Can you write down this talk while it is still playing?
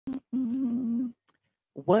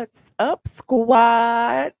What's up,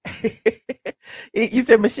 squad? You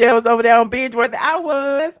said Michelle was over there on binge worthy. I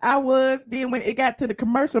was. Then when it got to the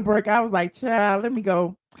commercial break, I was like, child, let me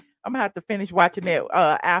go. I'm gonna have to finish watching it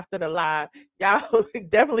after the live. Y'all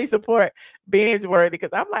definitely support binge worthy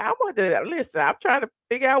because I'm like, I want to listen. I'm trying to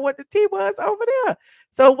figure out what the tea was over there.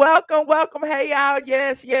 So welcome, welcome. Hey y'all.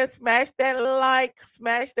 Yes, yes. Smash that like,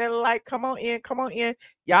 smash that like. Come on in, come on in.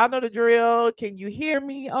 Y'all know the drill. Can you hear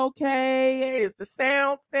me okay? Is the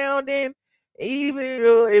sound sounding? Even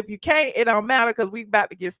if you can't, it don't matter because we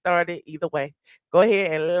about to get started either way. Go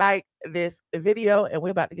ahead and like this video, and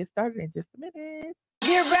we're about to get started in just a minute.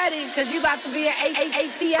 Get ready, because you about to be an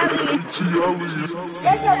ATLien.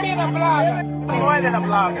 That's your being a blogger. More than a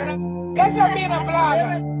blogger. That's your being a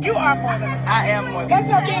blogger. You are more than I am more than That's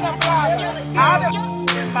your being a blogger. all of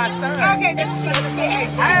is my son. Okay, this shit is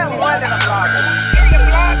I am more than a blogger. If the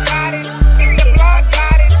blog got it, if the blog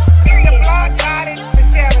got it, if the blog got it,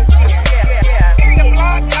 Michelle is here. Yeah. If the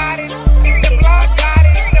blog got it, if the blog got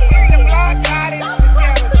it, if the blog got it,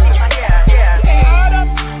 Michelle is here. Yeah. And Autumn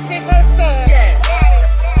is her son. Yes.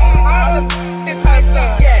 Autumn It's her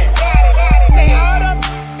son. Yes. Say Autumn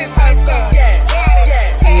It's her son. Yes.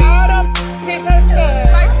 Yes. Say Autumn is her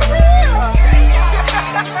son. Like for real.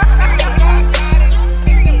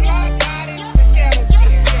 If the blog got it, Michelle is here.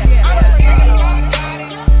 If the blog got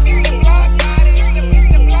it, if the blog got it, if the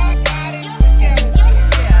blog got it, Michelle is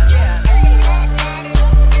here. If the blog got it,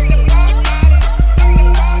 if the blog got it, if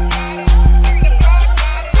the blog got it, if the blog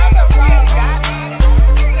got it, I'm the blog got it.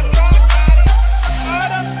 if the blog got it,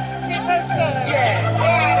 Autumn is her son. Yes.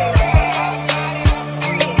 Got it. If the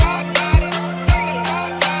blog got it, if the blog got it,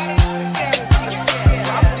 Michelle is here. If the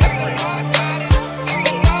blog got it, if the blog got it, if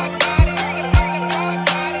the blog got it, Michelle is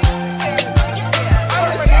here. I'm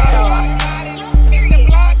the shadow. If the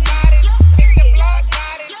blog got it, if the blog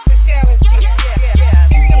got it, Michelle is here.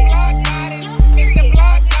 If the blog got it, if the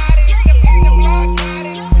blog got it, if the blog got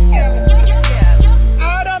it, Michelle is here.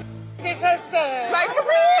 Autumn is her son. Like for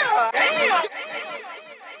real.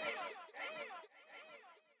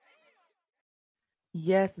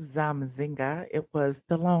 Yes, Zamazinga. It was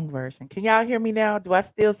the long version. Can y'all hear me now? Do I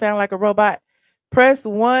still sound like a robot? Press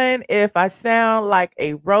 1 if I sound like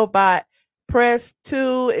a robot. Press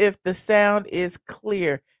 2 if the sound is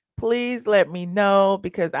clear. Please let me know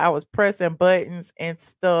because I was pressing buttons and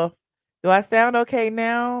stuff. Do I sound okay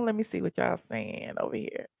now? Let me see what y'all saying over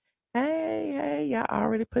here. Hey, y'all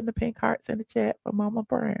already putting the pink hearts in the chat for Mama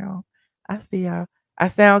Brown. I see y'all. I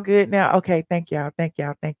sound good now. Okay, thank y'all.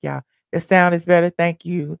 The sound is better. Thank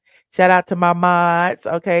you. Shout out to my mods.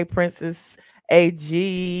 Okay, Princess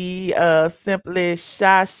AG, Simply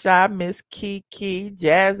Sha, Miss Kiki,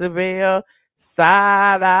 Jezebel,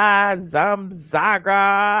 Sada, Zamzaga.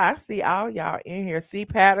 I see all y'all in here. C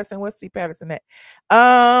Patterson. What's C Patterson at?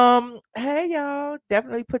 Hey y'all.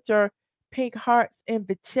 Definitely put your pink hearts in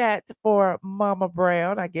the chat for Mama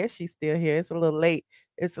Brown. I guess she's still here. It's a little late.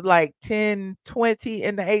 It's like 10:20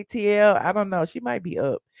 in the ATL. I don't know. She might be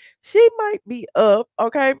up.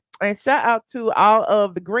 Okay. And shout out to all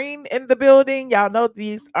of the green in the building. Y'all know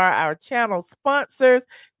these are our channel sponsors.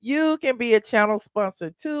 You can be a channel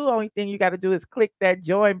sponsor too. Only thing you got to do is click that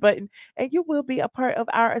join button and you will be a part of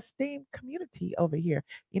our esteemed community over here.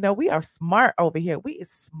 You know, we are smart over here. We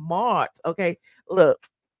is smart. Okay. Look,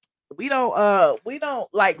 we don't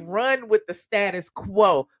like run with the status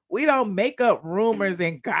quo. We don't make up rumors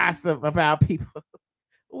and gossip about people.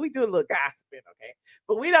 We do a little gossiping, okay?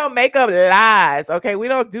 But we don't make up lies, okay? We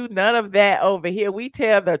don't do none of that over here. We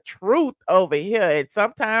tell the truth over here, and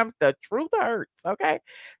sometimes the truth hurts, okay?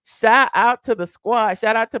 Shout out to the squad.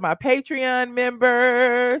 Shout out to my Patreon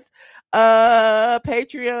members.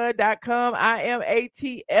 Patreon.com. I am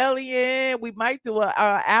ATLien. We might do a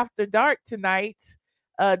after dark tonight.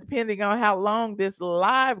 Depending on how long this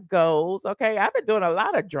live goes. Okay, I've been doing a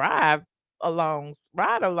lot of ride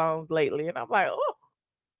alongs lately, and I'm like, oh,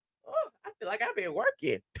 I feel like I've been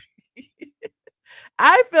working.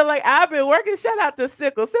 I feel like I've been working. Shout out to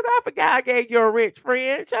Sickle. Sickle, I forgot I gave you a rich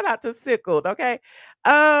friend. Shout out to Sickled. Okay.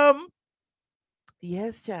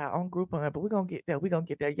 Yes, child, on GroupOn, but we're gonna get there. We're gonna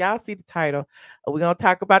get there. Y'all see the title. We're gonna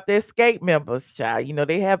talk about the Xscape members, child. You know,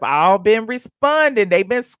 they have all been responding. They've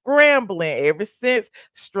been scrambling ever since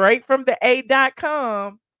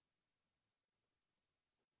straightfromthea.com,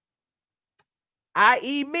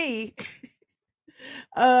 i.e. me,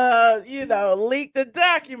 leaked a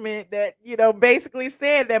document that, basically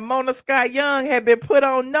said that Mona Scott Young had been put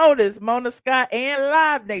on notice, Mona Scott and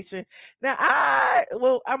Live Nation. Now, I'm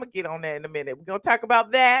gonna get on that in a minute. We're gonna talk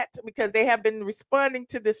about that because they have been responding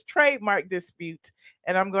to this trademark dispute,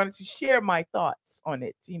 and I'm going to share my thoughts on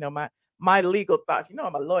it. My my legal thoughts. You know,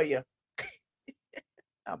 I'm a lawyer.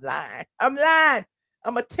 I'm lying. I'm lying.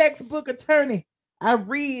 I'm a textbook attorney. I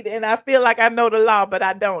read and I feel like I know the law, but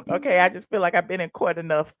I don't. Okay. I just feel like I've been in court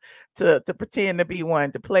enough to pretend to be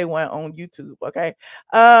one, to play one on YouTube. Okay.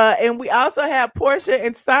 And we also have Porsha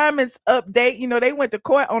and Simon's update. You know, they went to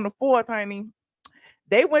court on the 4th, honey.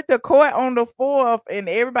 They went to court on the 4th, and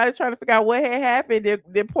everybody's trying to figure out what had happened.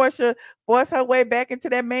 Did Porsha force her way back into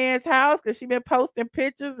that man's house because she been posting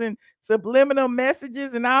pictures and subliminal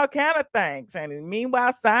messages and all kind of things? And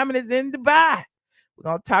meanwhile, Simon is in Dubai. We're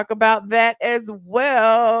gonna talk about that as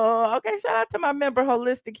well. Okay, shout out to my member,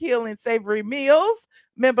 Holistic Healing Savory Meals,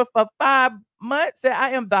 member for 5 months. Said I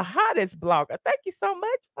am the hottest blogger. Thank you so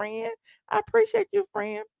much, friend. I appreciate you,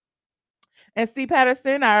 friend. And C.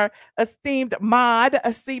 Patterson, our esteemed mod,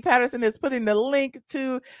 C. Patterson is putting the link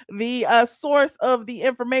to the source of the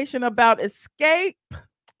information about Xscape.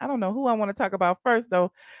 I don't know who I want to talk about first,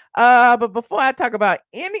 though. But before I talk about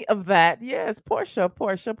any of that, yes,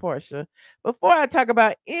 Porsha. Before I talk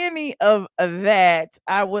about any of that,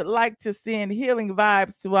 I would like to send healing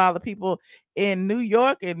vibes to all the people in New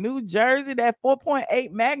York and New Jersey. That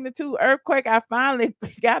 4.8 magnitude earthquake, I finally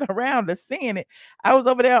got around to seeing it. I was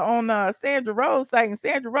over there on Sandra Rose site, and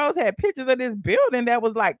Sandra Rose had pictures of this building that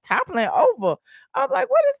was like toppling over. I was like,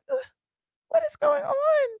 what is going on?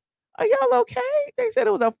 Are y'all okay? They said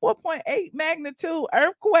it was a 4.8 magnitude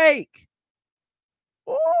earthquake.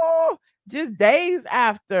 Oh, just days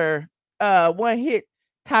after one hit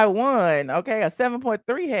Taiwan. Okay, a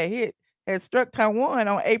 7.3 had struck Taiwan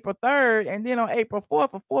on April 3rd, and then on April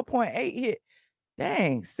 4th, a 4.8 hit.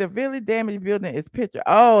 Dang, severely damaged building is picture.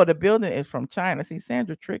 Oh, the building is from China. See,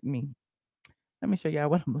 Sandra tricked me. Let me show y'all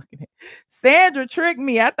what I'm looking at. Sandra tricked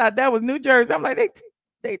me. I thought that was New Jersey. I'm like,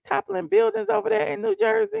 they toppling buildings over there in New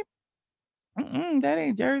Jersey. That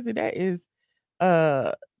ain't Jersey. That is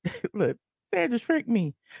uh look, Sandra tricked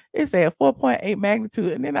me. It said 4.8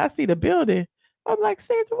 magnitude, and then I see the building. I'm like,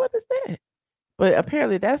 Sandra, what is that? But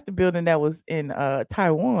apparently that's the building that was in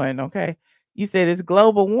Taiwan. Okay. You said it's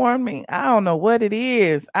global warming. I don't know what it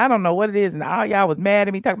is. I don't know what it is. And all y'all was mad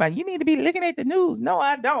at me talking about you need to be looking at the news. No,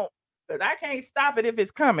 I don't. Because I can't stop it if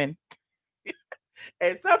it's coming.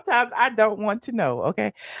 And sometimes I don't want to know.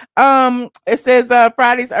 Okay. It says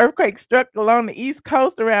Friday's earthquake struck along the East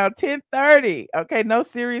Coast around 10:30. Okay, no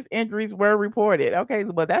serious injuries were reported. Okay,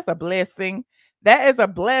 well, that's a blessing. That is a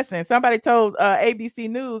blessing. Somebody told ABC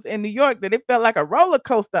News in New York that it felt like a roller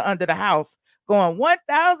coaster under the house going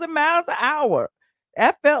 1,000 miles an hour.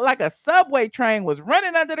 That felt like a subway train was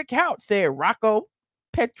running under the couch, said Rocco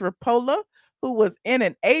Petropola, who was in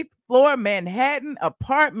an 8th floor Manhattan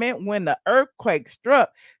apartment when the earthquake struck.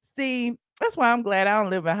 See, that's why I'm glad I don't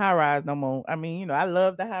live in high rise no more. I mean, you know, I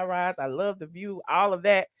love the high rise, I love the view, all of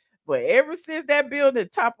that. But ever since that building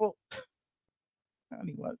toppled, I don't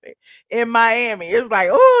even want to say in Miami, it's like,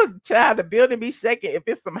 oh, child, the building be shaking. If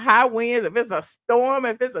it's some high winds, if it's a storm,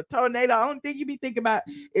 if it's a tornado, the only thing you be thinking about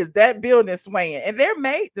is that building swaying. And they're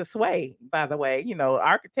made to sway, by the way. You know,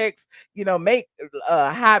 architects, you know, make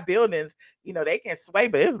high buildings, you know, they can sway,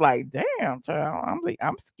 but it's like, damn, child,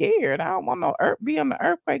 I'm scared. I don't want no be on the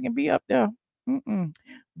earthquake and be up there.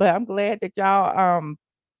 But I'm glad that y'all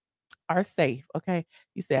are safe. Okay.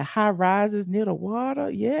 You said high rises near the water.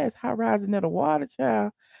 Yes, high rises near the water,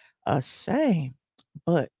 child. A shame.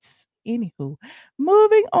 But anywho,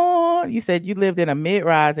 moving on. You said you lived in a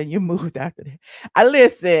mid-rise and you moved after that. I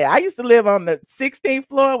listen, I used to live on the 16th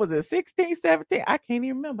floor. Was it 16, 17? I can't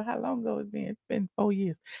even remember how long ago it's been. It's been 4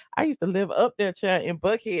 years. I used to live up there, child, in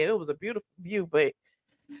Buckhead. It was a beautiful view, but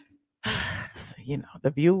so, you know, the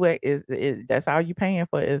view is that's all you paying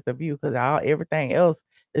for is the view because all everything else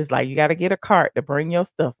is like you got to get a cart to bring your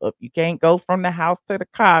stuff up. You can't go from the house to the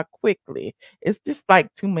car quickly. It's just like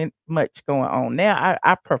much going on. Now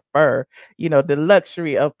I prefer, you know, the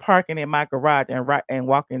luxury of parking in my garage and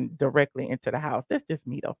walking directly into the house. That's just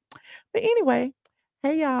me though. But anyway,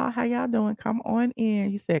 hey y'all, how y'all doing? Come on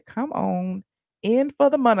in. You said come on in for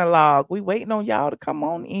the monologue. We waiting on y'all to come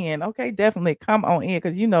on in. Okay, definitely come on in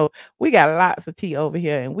because you know we got lots of tea over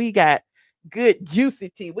here and we got good juicy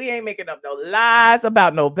tea. We ain't making up no lies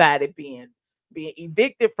about nobody being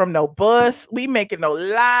evicted from no bus. We making no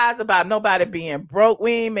lies about nobody being broke.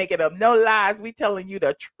 We ain't making up no lies. We telling you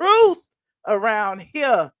the truth around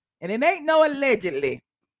here. And it ain't no allegedly.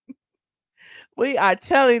 We are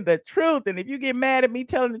telling the truth. And if you get mad at me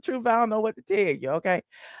telling the truth, I don't know what to tell you. Okay.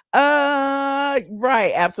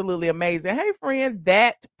 Right. Absolutely amazing. Hey, friends,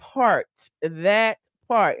 that part,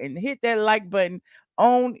 and hit that like button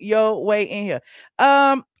on your way in here.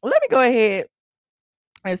 Let me go ahead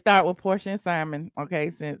and start with Porsha and Simon.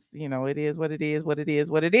 Okay, since you know it is what it is, what it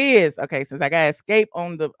is, what it is. Okay, since I got Xscape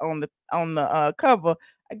on the cover,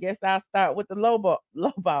 I guess I'll start with the low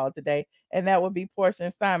ball today, and that would be Porsha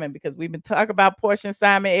and Simon because we've been talking about Porsha and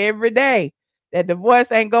Simon every day. That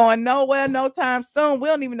divorce ain't going nowhere no time soon. We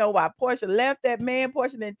don't even know why Porsha left that man.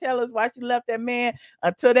 Porsha didn't tell us why she left that man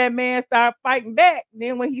until that man started fighting back.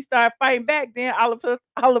 Then when he started fighting back, then all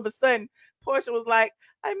of a sudden, Porsha was like,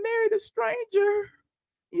 "I married a stranger.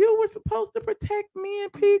 You were supposed to protect me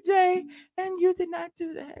and PJ, and you did not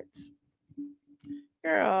do that."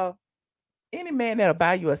 Girl, any man that'll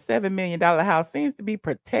buy you a $7 million house seems to be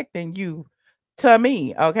protecting you to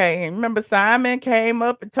me. Okay. And remember, Simon came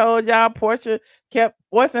up and told y'all Portia kept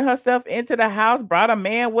forcing herself into the house, brought a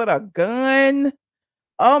man with a gun.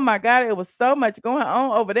 Oh my God, it was so much going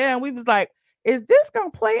on over there. And we was like, is this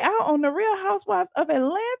gonna play out on the Real Housewives of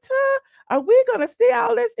Atlanta? Are we gonna see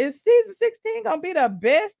all this? Is season 16 gonna be the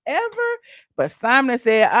best ever? But Simon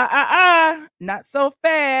said, not so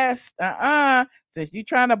fast. Since you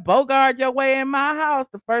trying to bogart your way in my house,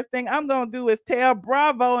 the first thing I'm gonna do is tell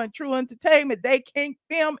Bravo and True Entertainment they can't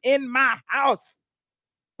film in my house.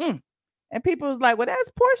 Mm. And people was like, well,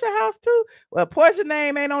 that's Portia house too. Well, Portia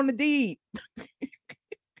name ain't on the deed.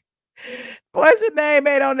 Portia name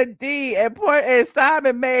ain't on the deed, and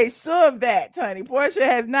Simon made sure of that, honey. Portia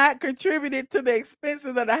has not contributed to the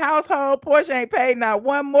expenses of the household. Portia ain't paid not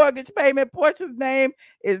one mortgage payment. Portia's name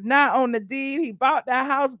is not on the deed. He bought that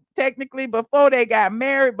house technically before they got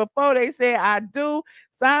married, before they said I do.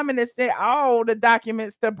 Simon has sent all the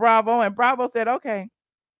documents to Bravo, and Bravo said, okay.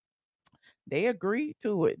 They agreed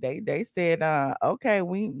to it. They said, okay,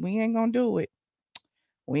 we ain't gonna do it.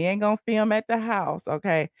 We ain't gonna film at the house,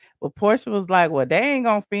 okay? But Portia was like, well, they ain't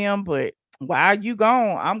gonna film, but while you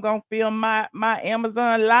gone, I'm gonna film my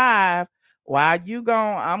Amazon Live. While you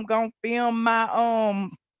gone, I'm gonna film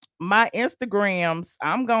my Instagrams.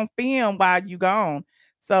 I'm gonna film while you gone.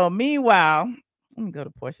 So meanwhile, let me go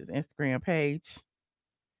to Portia's Instagram page.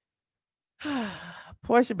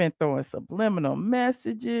 Portia been throwing subliminal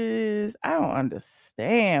messages. I don't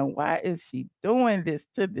understand. Why is she doing this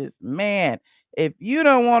to this man? If you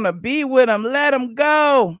don't want to be with him, let him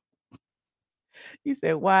go. He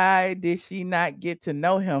said, why did she not get to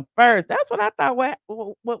know him first? That's what I thought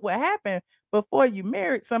what would happen before you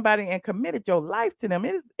married somebody and committed your life to them.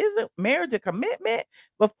 Isn't marriage a commitment?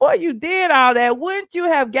 Before you did all that, wouldn't you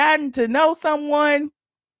have gotten to know someone?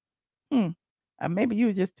 Hmm. Maybe you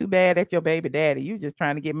were just too bad at your baby daddy. You just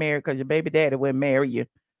trying to get married because your baby daddy wouldn't marry you.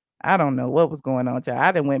 I don't know what was going on, child.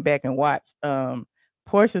 I done went back and watched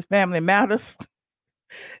Portia's Family Matters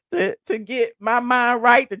to get my mind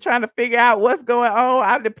right, to trying to figure out what's going on.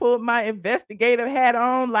 I had to put my investigative hat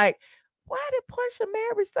on. Like, why did Portia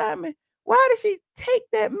marry Simon? Why did she take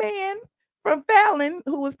that man from Fallon,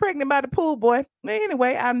 who was pregnant by the pool boy?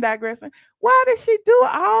 Anyway, I'm digressing. Why did she do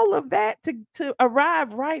all of that to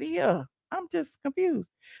arrive right here? I'm just confused.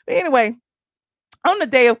 But anyway, on the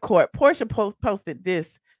day of court, Portia posted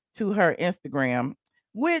this to her Instagram,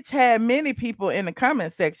 which had many people in the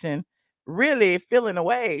comment section really feeling the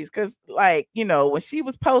ways. Because, like, you know, when she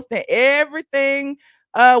was posting everything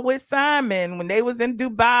with Simon, when they was in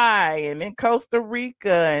Dubai and in Costa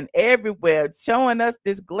Rica and everywhere, showing us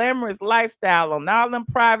this glamorous lifestyle on all them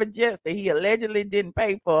private jets that he allegedly didn't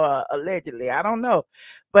pay for. Allegedly, I don't know.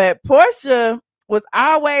 But Portia was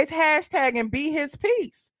always hashtagging be his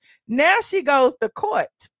peace. Now she goes to court.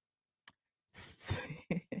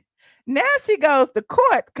 Now she goes to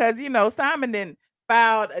court because, you know, Simon then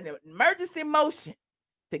filed an emergency motion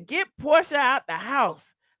to get Portia out the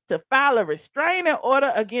house, to file a restraining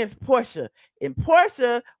order against Portia. And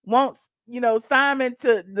Portia wants, you know, Simon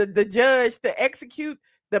to the judge to execute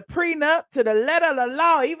the prenup to the letter of the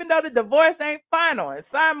law, even though the divorce ain't final. And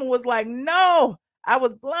Simon was like, no, I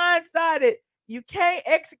was blindsided. You can't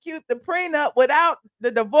execute the prenup without the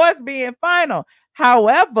divorce being final.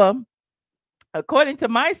 However, according to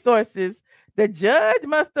my sources, the judge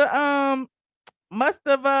must have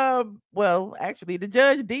well, actually the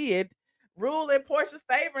judge did rule in Portia's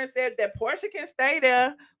favor and said that Portia can stay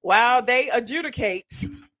there while they adjudicate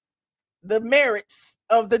the merits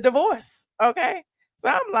of the divorce. Okay. So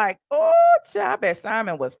I'm like, oh, child, I bet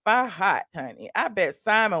Simon was fire hot, honey. I bet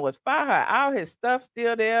Simon was fire hot. All his stuff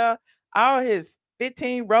still there. All his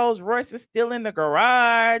 15 Rolls Royces still in the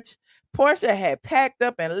garage. Portia had packed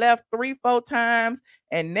up and left 3-4 times,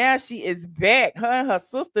 and now she is back. Her and her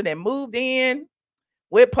sister that moved in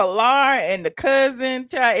with Pilar and the cousin,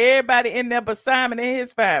 child, everybody in there but Simon and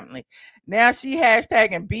his family. Now she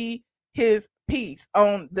hashtagging be his peace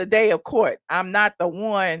on the day of court. I'm not the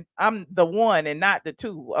one. I'm the one and not the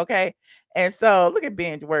two. Okay. And so look at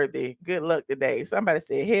binge worthy. Good luck today. Somebody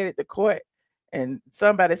said headed to court. And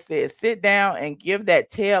somebody said sit down and give that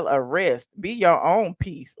tail a rest. Be your own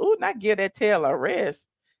peace. Oh, not give that tail a rest.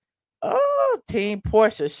 Oh, Team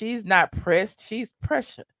Porsha. She's not pressed. She's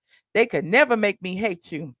pressure. They could never make me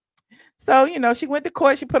hate you. So, she went to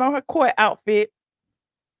court. She put on her court outfit.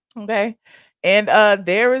 Okay. And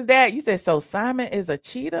there is that. You said so Simon is a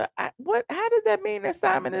cheater. How does that mean that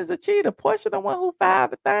Simon is a cheater? Portia, the one who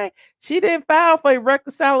filed the thing. She didn't file for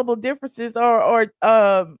irreconcilable differences or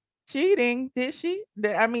cheating, did she?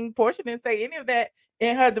 I mean, Portia didn't say any of that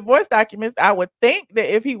in her divorce documents. I would think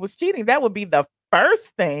that if he was cheating, that would be the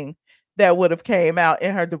first thing that would have came out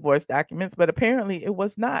in her divorce documents, but apparently it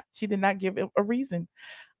was not. She did not give a reason.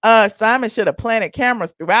 Simon should have planted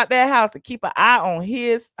cameras throughout that house to keep an eye on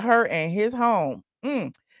her and his home.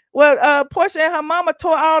 Well, Portia and her mama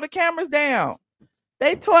tore all the cameras down.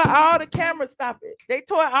 They tore all the cameras. Stop it. They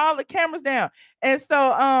tore all the cameras down. And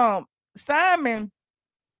so Simon,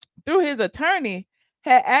 through his attorney,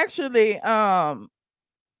 had actually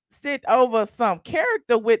sent over some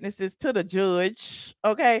character witnesses to the judge.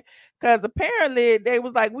 Okay. Because apparently they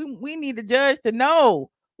was like, we need the judge to know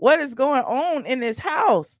what is going on in this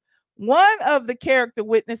house. One of the character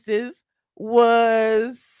witnesses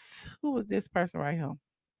was, who was this person right here?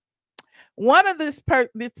 One of this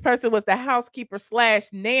person was the housekeeper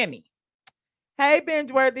 / nanny. Hey,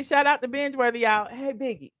 Bingeworthy. Shout out to Bingeworthy, y'all. Hey,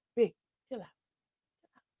 Big, chill out.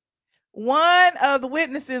 One of the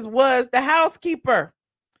witnesses was the housekeeper.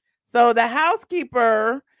 So the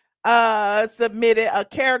housekeeper submitted a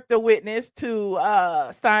character witness to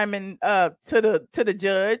Simon to the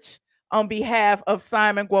judge on behalf of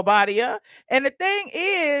Simon Guobadia. And the thing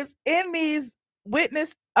is, in these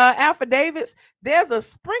witness affidavits, there's a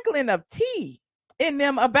sprinkling of tea in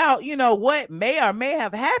them about what may or may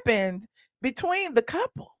have happened between the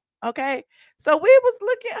couple. Okay, so we was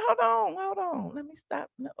looking. Hold on. Let me stop.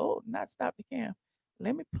 Oh, not stop the cam.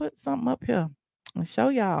 Let me put something up here and show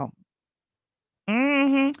y'all.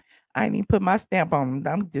 I ain't even put my stamp on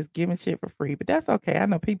them. I'm just giving shit for free, but that's okay. I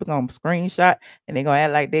know people gonna screenshot and they gonna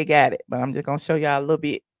act like they got it, but I'm just gonna show y'all a little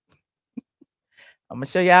bit. I'm gonna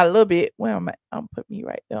show y'all a little bit. Where am I? I'm put me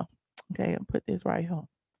right there. Okay, I'm put this right here.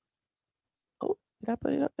 Oh, did I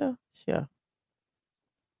put it up there? Sure.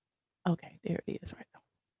 Okay, there it is right now.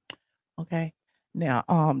 Okay. Now,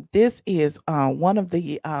 this is one of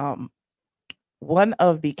the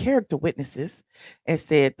character witnesses and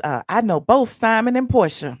said, I know both Simon and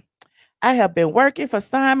Porsha. I have been working for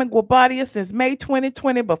Simon Guobadia since May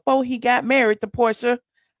 2020 before he got married to Porsha.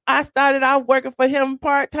 I started out working for him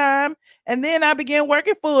part-time, and then I began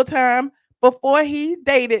working full-time before he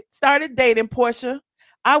started dating Porsha.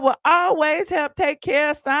 I will always help take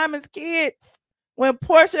care of Simon's kids. When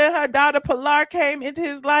Porsha and her daughter Pilar came into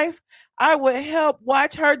his life, I would help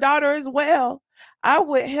watch her daughter as well. I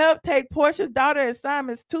would help take Porsha's daughter and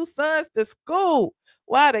Simon's 2 sons to school.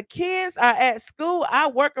 While the kids are at school, I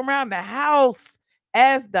work around the house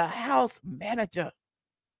as the house manager.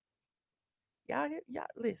 Y'all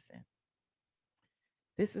listen.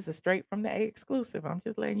 This is a straight from the A exclusive. I'm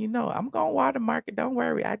just letting you know. I'm going to watermark it. Don't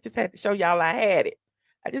worry. I just had to show y'all I had it.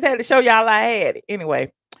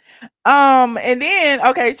 Anyway. And then,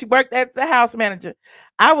 okay, she worked as a house manager.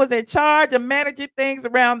 I was in charge of managing things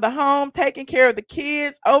around the home, taking care of the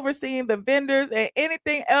kids, overseeing the vendors, and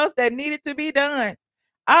anything else that needed to be done.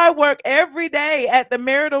 I work every day at the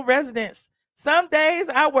marital residence. Some days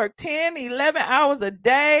I work 10, 11 hours a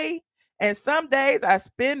day, and some days I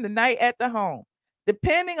spend the night at the home.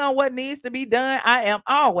 Depending on what needs to be done, I am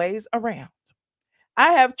always around.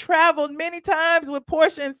 I have traveled many times with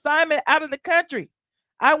Porsha and Simon out of the country.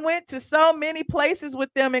 I went to so many places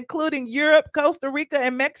with them, including Europe, Costa Rica,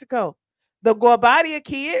 and Mexico. The Guobadia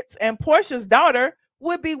kids and Porsha's daughter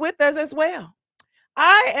would be with us as well.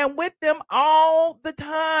 I am with them all the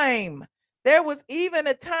time. There was even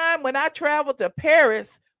a time when I traveled to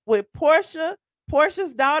Paris with Porsha,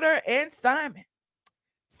 Porsha's daughter, and Simon.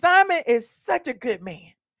 Simon is such a good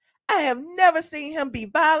man. I have never seen him be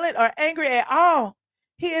violent or angry at all.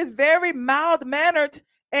 He is very mild-mannered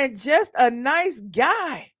and just a nice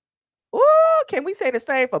guy. Ooh, can we say the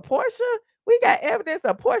same for Porsha? We got evidence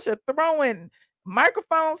of Porsha throwing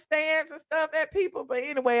microphone stands and stuff at people. But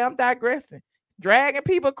anyway, I'm digressing. Dragging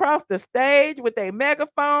people across the stage with a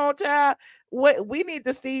megaphone, child. What we need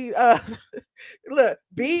to see, look,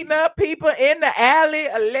 beating up people in the alley,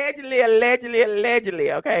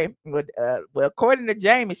 allegedly. Okay. Well, according to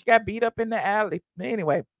Jamie, she got beat up in the alley.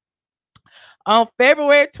 Anyway, on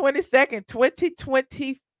February 22nd,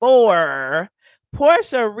 2024,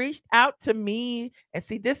 Porsha reached out to me, and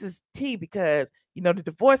see, this is tea because You know, the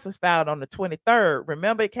divorce was filed on the 23rd.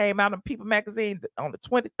 Remember, it came out in People magazine on the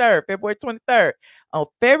 23rd, February 23rd. On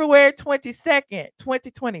February 22nd,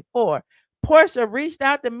 2024, Porsha reached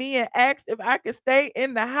out to me and asked if I could stay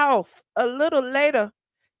in the house. A little later,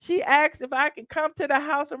 she asked if I could come to the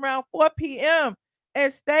house around 4 p.m.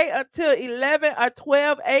 and stay until 11 or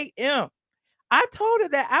 12 a.m. I told her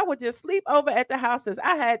that I would just sleep over at the house as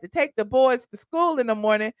I had to take the boys to school in the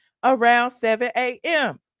morning around 7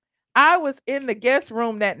 a.m. I was in the guest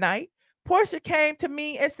room that night. Porsha came to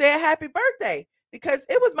me and said happy birthday because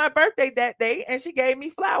it was my birthday that day and she gave me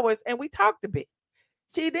flowers and we talked a bit.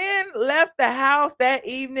 She then left the house that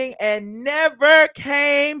evening and never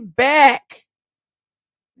came back.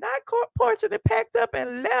 Not Porsha that packed up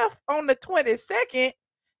and left on the 22nd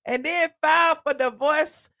and then filed for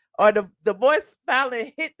divorce, or the divorce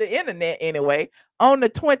filing hit the internet anyway, on the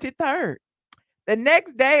 23rd. The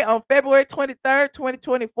next day, on February 23rd,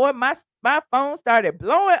 2024, my phone started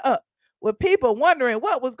blowing up with people wondering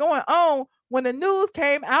what was going on when the news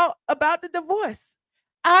came out about the divorce.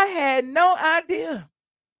 I had no idea.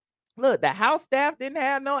 Look, the house staff didn't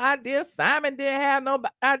have no idea. Simon didn't have no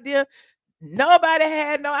idea. Nobody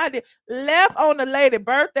had no idea. Left on the lady's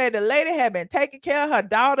birthday. The lady had been taking care of her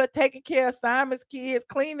daughter, taking care of Simon's kids,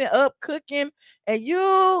 cleaning up, cooking. And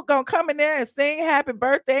you gonna come in there and sing happy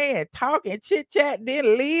birthday and talk and chit chat,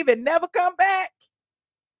 then leave and never come back.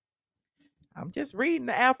 I'm just reading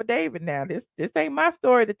the affidavit now. This ain't my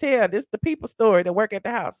story to tell. This the people's story that work at the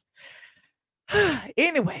house.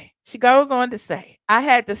 Anyway, she goes on to say, I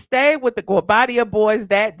had to stay with the Guobadia boys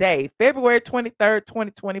that day, February 23rd,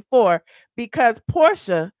 2024, because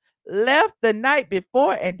Porsha left the night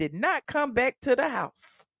before and did not come back to the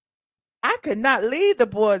house. I could not leave the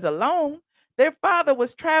boys alone. Their father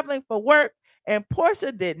was traveling for work and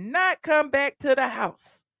Porsha did not come back to the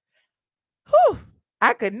house. Whew.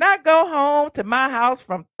 I could not go home to my house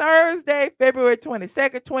from Thursday, February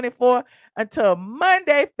 22nd, 24, until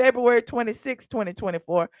Monday, February 26th,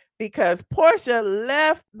 2024, because Porsha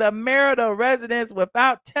left the marital residence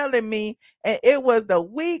without telling me, and it was the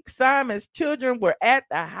week Simon's children were at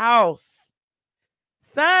the house.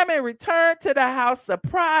 Simon returned to the house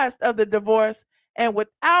surprised of the divorce and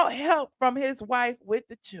without help from his wife with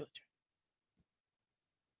the children.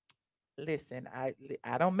 Listen, I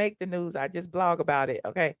don't make the news. I just blog about it.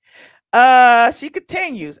 Okay. She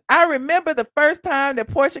continues. I remember the first time that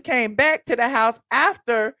Porsha came back to the house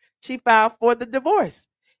after she filed for the divorce.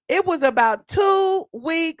 It was about 2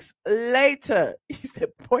 weeks later. He said,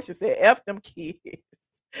 Porsha said, F them kids.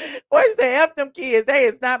 Porsha said, F them kids. They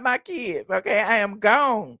is not my kids. Okay. I am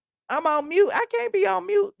gone. I'm on mute. I can't be on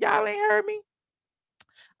mute. Y'all ain't heard me.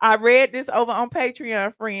 I read this over on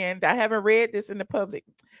Patreon, friend. I haven't read this in the public.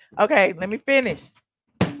 Okay, let me finish.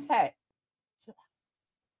 Hey.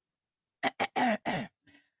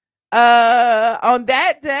 On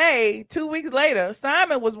that day, 2 weeks later,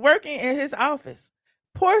 Simon was working in his office.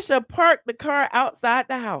 Porsha parked the car outside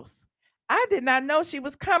the house. I did not know she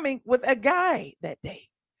was coming with a guy that day.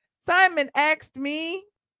 Simon asked me,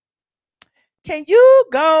 can you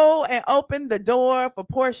go and open the door for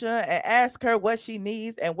Porsha and ask her what she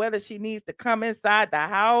needs and whether she needs to come inside the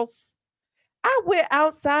house? I went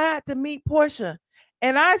outside to meet Porsha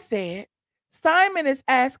and I said, Simon is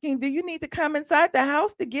asking, do you need to come inside the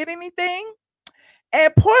house to get anything?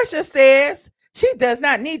 And Porsha says she does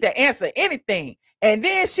not need to answer anything. And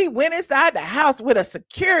then she went inside the house with a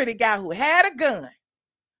security guy who had a gun.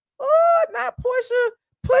 Oh, now Porsha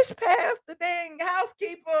pushed past the dang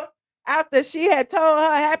housekeeper after she had told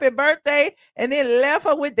her happy birthday and then left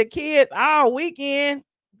her with the kids all weekend.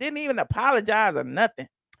 Didn't even apologize or nothing.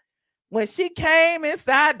 When she came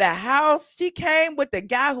inside the house, she came with the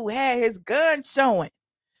guy who had his gun showing.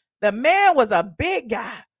 The man was a big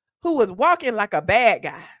guy who was walking like a bad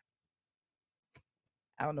guy.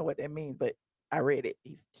 I don't know what that means, but I read it.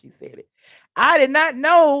 She said it. I did not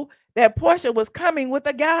know that Porsha was coming with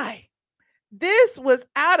a guy. This was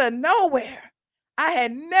out of nowhere. I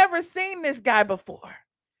had never seen this guy before.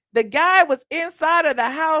 The guy was inside of the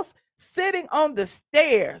house, sitting on the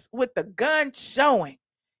stairs with the gun showing.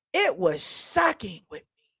 It was shocking with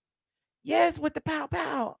me. Yes, with the pow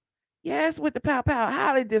pow. Yes, with the pow pow.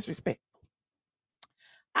 Highly disrespectful.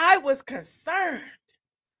 I was concerned.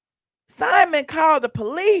 Simon called the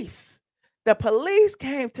police. The police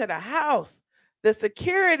came to the house. The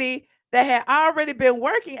security that had already been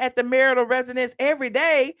working at the marital residence every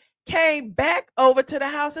day came back over to the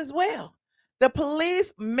house as well. The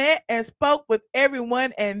police met and spoke with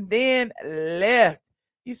everyone and then left.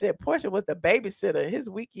 He said Porsha was the babysitter his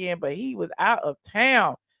weekend, but he was out of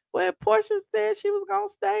town. Well, Porsha said she was gonna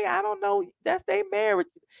stay. I don't know. That's their marriage.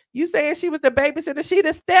 You saying she was the babysitter? She the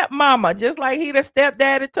stepmama, just like he the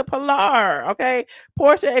stepdaddy to Pilar. Okay.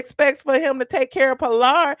 Porsha expects for him to take care of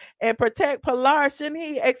Pilar and protect Pilar. Shouldn't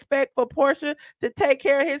he expect for Porsha to take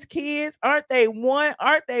care of his kids? Aren't they one?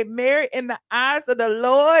 Aren't they married in the eyes of the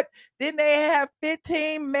Lord? Didn't they have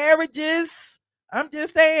 15 marriages? I'm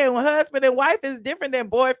just saying, husband and wife is different than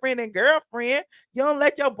boyfriend and girlfriend. You don't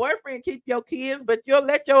let your boyfriend keep your kids, but you'll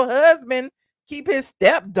let your husband keep his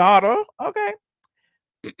stepdaughter. Okay.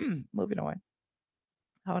 Moving on.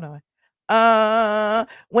 Hold on.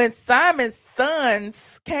 When Simon's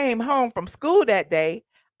sons came home from school that day,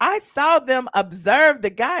 I saw them observe the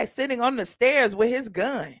guy sitting on the stairs with his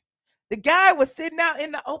gun. The guy was sitting out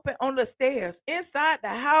in the open on the stairs inside the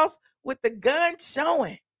house with the gun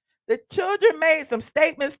showing. The children made some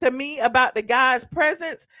statements to me about the guy's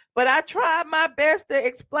presence, but I tried my best to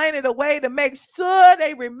explain it away to make sure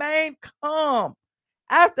they remained calm.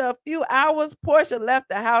 After a few hours, Porsha left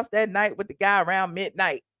the house that night with the guy around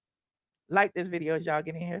midnight. Like this video as y'all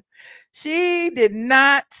get in here. She did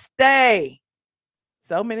not stay.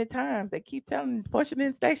 So many times they keep telling Porsha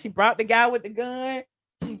didn't stay. She brought the guy with the gun.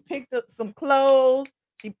 She picked up some clothes.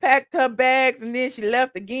 She packed her bags and then she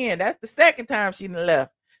left again. That's the second time she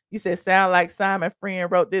left. You said sound like Simon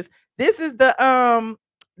friend wrote this. This is the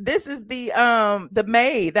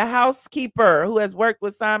maid, the housekeeper who has worked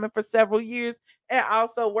with Simon for several years and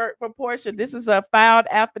also worked for Porsha. This is a filed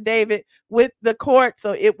affidavit with the court,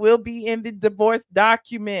 so it will be in the divorce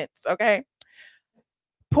documents. Okay.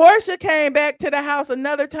 Porsha came back to the house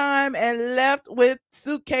another time and left with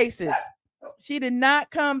suitcases. She did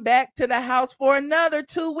not come back to the house for another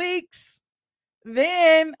 2 weeks.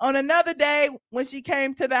 Then on another day, when she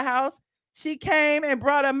came to the house, she came and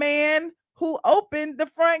brought a man who opened the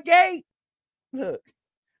front gate. Look,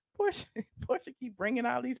 Porsha keep bringing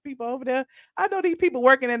all these people over there. I know these people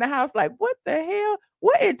working in the house like, what the hell?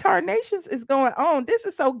 What in tarnations is going on? This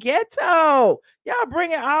is so ghetto. Y'all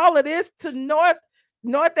bringing all of this to North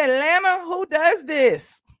Atlanta? Who does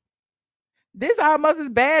this? This almost as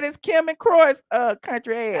bad as Kim and Croy's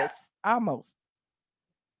country ass. Almost.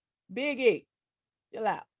 Biggie. Chill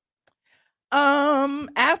out.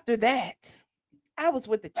 After that, I was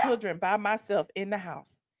with the children by myself in the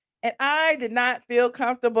house. And I did not feel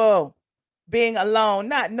comfortable being alone,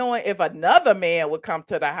 not knowing if another man would come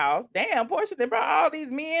to the house. Damn, Porsha, they brought all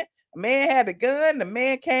these men. A man had a gun. The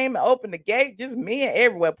man came and opened the gate. Just men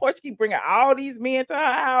everywhere. Porsha keep bringing all these men to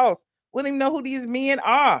her house. Wouldn't even know who these men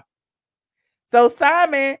are. So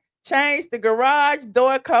Simon changed the garage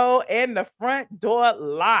door code and the front door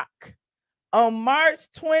lock. On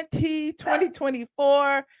March 20,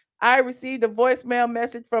 2024, I received a voicemail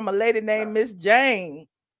message from a lady named Miss James.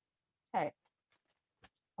 Hey,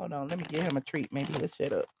 hold on. Let me give him a treat. Maybe he'll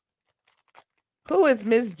shut up. Who is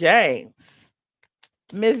Miss James?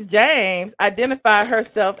 Miss James identified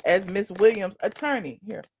herself as Miss Williams' attorney.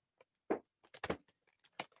 Here.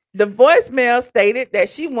 The voicemail stated that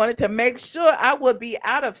she wanted to make sure I would be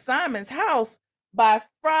out of Simon's house by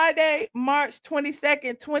Friday, March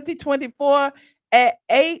 22nd, 2024 at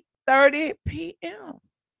 8:30 p.m.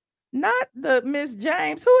 Not the Miss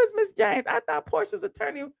James. Who is Miss James? I thought Porsha's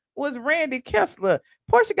attorney was Randy Kessler.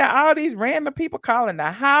 Porsha got all these random people calling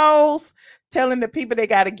the house, telling the people they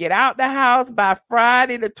got to get out the house by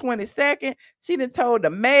Friday the 22nd. She done told the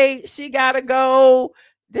maid she got to go.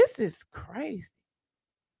 This is crazy.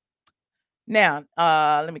 Now,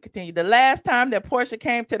 let me continue. The last time that Porsha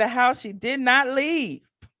came to the house, she did not leave.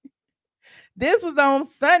 This was on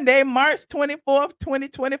Sunday, March 24th,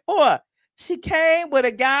 2024. She came with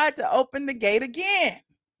a guy to open the gate again.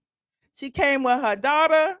 She came with her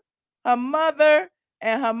daughter, her mother,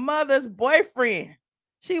 and her mother's boyfriend.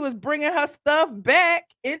 She was bringing her stuff back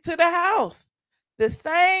into the house. The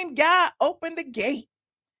same guy opened the gate.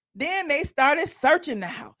 Then they started searching the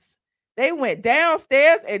house. They went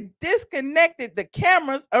downstairs and disconnected the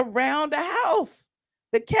cameras around the house.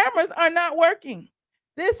 The cameras are not working.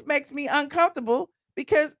 This makes me uncomfortable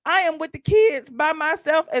because I am with the kids by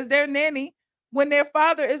myself as their nanny when their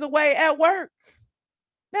father is away at work.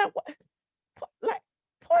 Now, like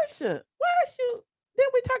Porsha, why is you?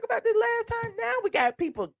 Didn't we talk about this last time? Now we got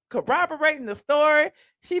people corroborating the story.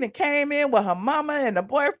 She done came in with her mama and the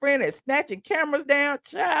boyfriend and snatching cameras down.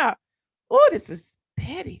 Child, oh, this is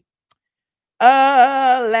petty.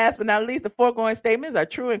 Last but not least, the foregoing statements are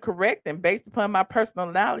true and correct and based upon my personal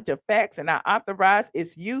knowledge of facts, and I authorize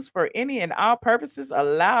its use for any and all purposes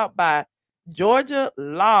allowed by Georgia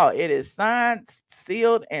law. It is signed,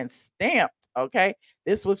 sealed, and stamped. Okay.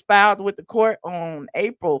 This was filed with the court on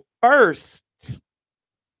April 1st.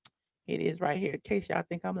 It is right here. In case y'all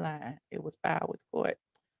think I'm lying, it was filed with court,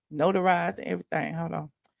 notarized and everything. Hold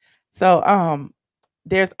on. So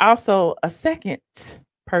there's also a second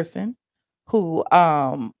person who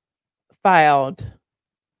filed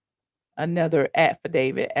another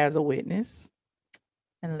affidavit as a witness.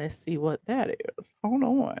 And let's see what that is. Hold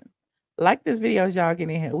on. Like this video as y'all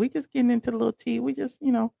getting in here. We just getting into the little tea. We just,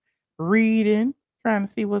 reading, trying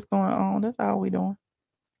to see what's going on. That's all we doing.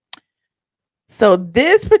 So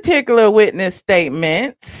this particular witness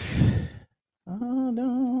statement. Hold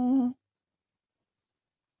on.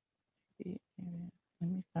 Let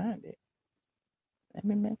me find it. Let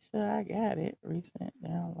me make sure I got it. Recent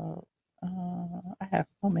downloads. I have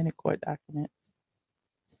so many court documents.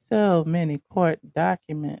 So many court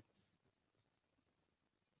documents.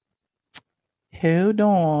 Hold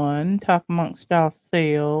on. Talk amongst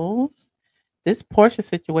yourselves. This Porsha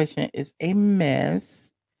situation is a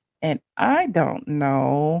mess. And I don't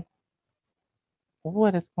know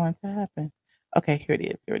what is going to happen. Okay, here it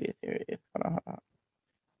is. Here it is. Here it is. Hold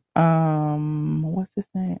on. What's his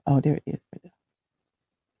name? Oh, there it is.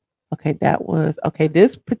 Okay,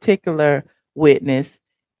 this particular witness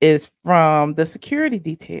is from the security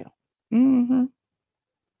detail.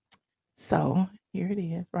 So here it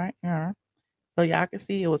is right here. So y'all can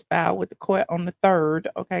see it was filed with the court on the 3rd.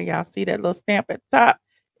 Okay, y'all see that little stamp at the top?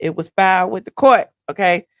 It was filed with the court.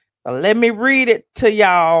 Okay, so let me read it to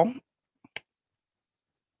y'all.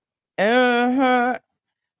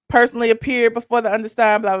 Personally appeared before the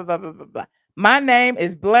undersigned, blah, blah, blah, blah, blah. My name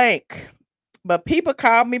is blank, but people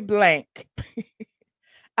call me blank.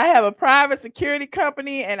 I have a private security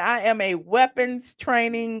company and I am a weapons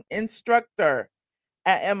training instructor.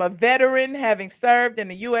 I am a veteran, having served in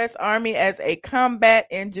the U.S. Army as a combat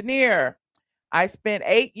engineer. I spent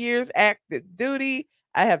 8 years active duty.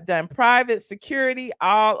 I have done private security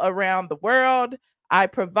all around the world. I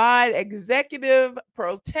provide executive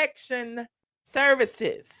protection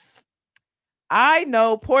services. I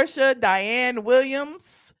know Porsha Diane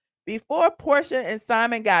Williams. Before Porsha and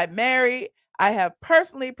Simon got married, I have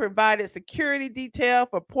personally provided security detail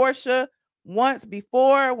for Porsha once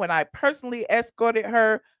before when I personally escorted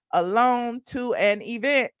her alone to an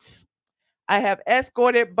event. I have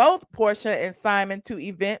escorted both Porsha and Simon to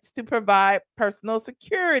events to provide personal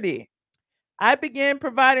security. I began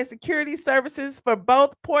providing security services for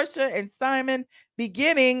both Porsha and Simon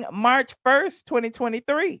beginning March 1st,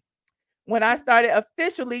 2023, when I started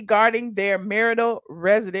officially guarding their marital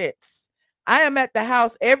residence. I am at the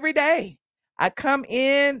house every day. I come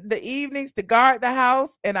in the evenings to guard the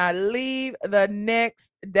house and I leave the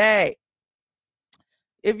next day.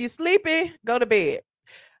 If you're sleepy, go to bed.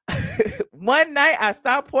 One night I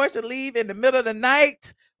saw Porsha leave in the middle of the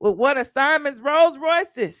night with one of Simon's Rolls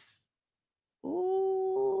Royces.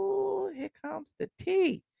 Ooh, here comes the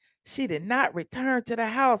tea. She did not return to the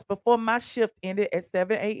house before my shift ended at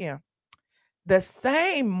 7 a.m. The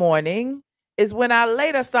same morning is when I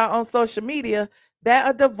later saw on social media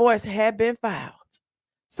that a divorce had been filed.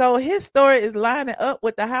 So his story is lining up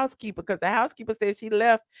with the housekeeper because the housekeeper said she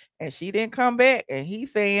left and she didn't come back. And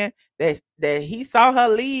he's saying that he saw her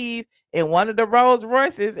leave in one of the Rolls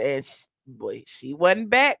Royces and she wasn't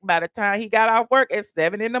back by the time he got off work at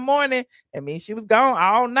 7 in the morning. That means she was gone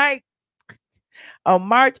all night. On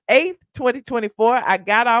March 8th, 2024, I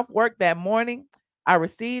got off work that morning. I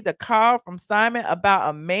received a call from Simon about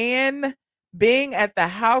a man being at the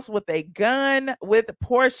house with a gun with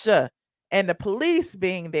Porsha and the police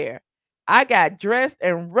being there. I got dressed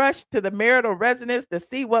and rushed to the marital residence to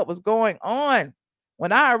see what was going on.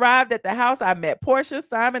 When I arrived at the house, I met Porsha,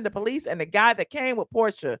 Simon, the police, and the guy that came with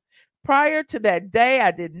Porsha. Prior to that day,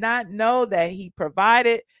 I did not know that he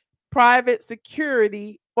provided private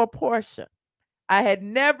security for Porsha. I had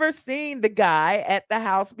never seen the guy at the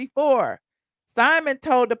house before. Simon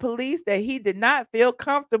told the police that he did not feel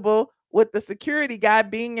comfortable with the security guy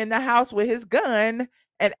being in the house with his gun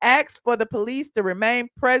and asked for the police to remain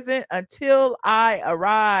present until I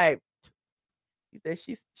arrived. He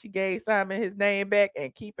said she gave Simon his name back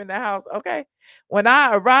and keep in the house. Okay. When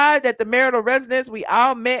I arrived at the marital residence, we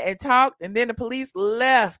all met and talked, and then the police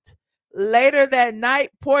left. Later that night,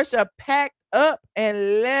 Porsha packed up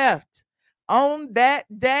and left. On that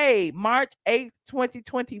day, March 8th,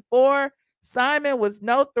 2024, Simon was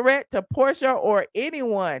no threat to Porsha or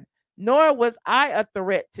anyone, nor was I a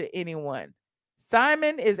threat to anyone.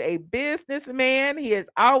 Simon is a businessman. He is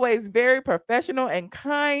always very professional and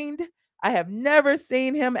kind. I have never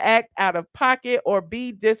seen him act out of pocket or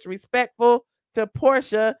be disrespectful to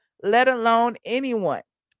Porsha, let alone anyone.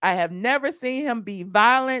 I have never seen him be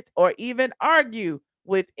violent or even argue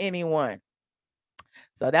with anyone.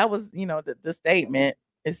 So that was, the statement.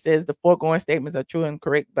 it says the foregoing statements are true and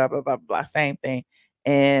correct, blah, blah, blah, blah, same thing.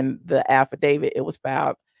 And the affidavit, it was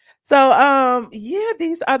filed. So, yeah,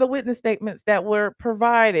 these are the witness statements that were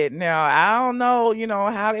provided. Now, I don't know,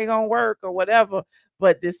 how they gonna work or whatever,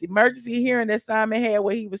 but this emergency hearing that Simon had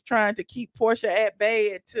where he was trying to keep Porsha at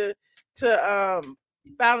bay and to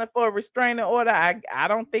filing for a restraining order. I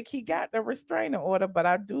don't think he got the restraining order, but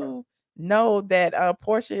I do know that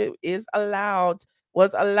Porsha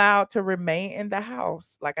was allowed to remain in the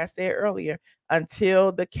house, like I said earlier,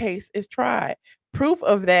 until the case is tried. Proof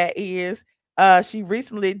of that is she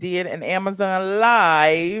recently did an Amazon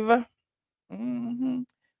live, mhm,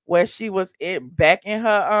 where she was back in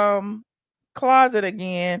her closet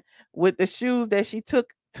again with the shoes that she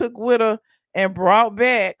took with her and brought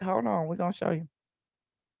back. Hold on, we're gonna show you.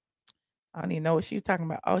 I don't even know what she was talking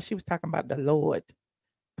about. Oh, she was talking about the Lord.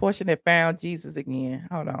 Portion that found Jesus again.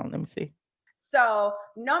 Hold on, let me see. So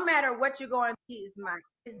no matter what you're going, He is mine.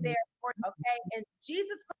 Is there for you, okay? And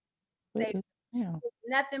Jesus Christ Yeah.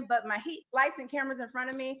 nothing but my heat, lights and cameras in front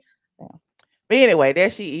of me. Yeah. But anyway, there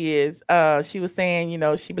she is. She was saying,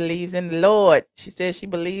 she believes in the Lord. She said she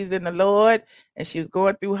believes in the Lord, and she was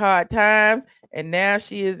going through hard times, and now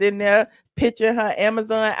she is in there pitching her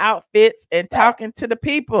Amazon outfits and talking to the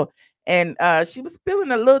people. And she was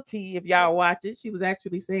spilling a little tea. If y'all watch it, she was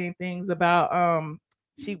actually saying things about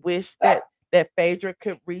she wished that Phaedra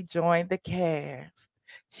could rejoin the cast.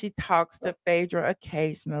 She talks to Phaedra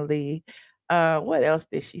occasionally. What else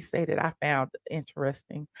did she say that I found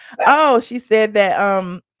interesting? Oh, she said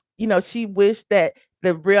that she wished that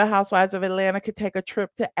the Real Housewives of Atlanta could take a trip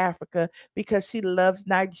to Africa because she loves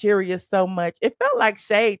Nigeria so much. It felt like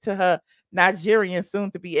shade to her Nigerian soon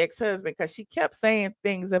to be ex-husband because she kept saying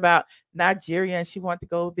things about Nigeria and she wanted to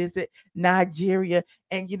go visit Nigeria.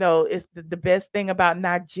 And it's the best thing about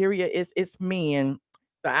Nigeria is its men.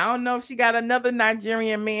 So I don't know if she got another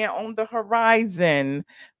Nigerian man on the horizon,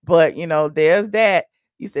 but there's that.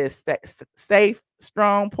 You said safe,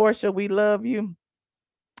 strong, Porsha. We love you.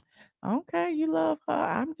 Okay, you love her.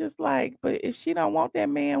 I'm just like, but if she don't want that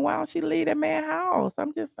man, why don't she leave that man house?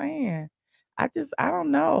 I'm just saying. I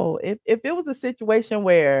don't know. If it was a situation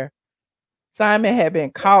where Simon had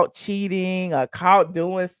been caught cheating or caught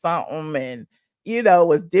doing something and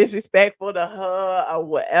was disrespectful to her or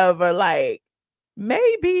whatever, like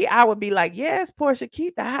maybe I would be like, yes, Portia,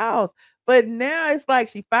 keep the house. But now it's like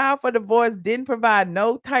she filed for divorce, didn't provide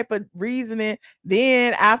no type of reasoning.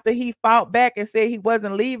 Then after he fought back and said he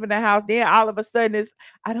wasn't leaving the house, then all of a sudden it's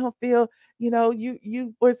I don't feel,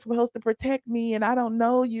 you were supposed to protect me and I don't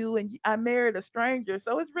know you and I married a stranger.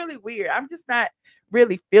 So it's really weird. I'm just not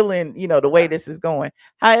really feeling, the way this is going.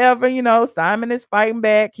 However, Simon is fighting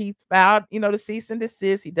back. He's filed, the cease and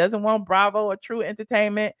desist. He doesn't want Bravo or True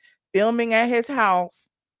Entertainment filming at his house.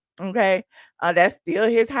 Okay. That's still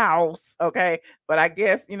his house. Okay. But I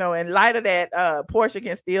guess, in light of that, Portia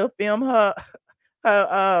can still film her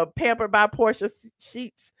Pampered by Portia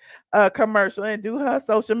Sheets commercial and do her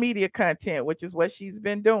social media content, which is what she's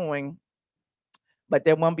been doing. But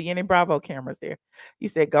there won't be any Bravo cameras there. You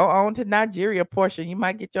said go on to Nigeria, Portia. You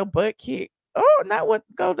might get your butt kicked. Oh, not what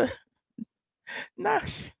go to no,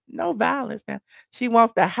 no violence now. She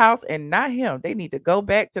wants the house and not him. They need to go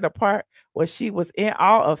back to the part where she was in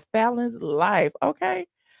all of Fallon's life. Okay.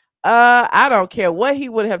 I don't care what he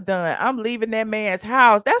would have done. I'm leaving that man's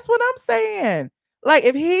house. That's what I'm saying. Like,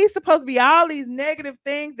 if he's supposed to be all these negative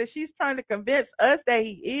things that she's trying to convince us that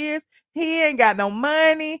he ain't got no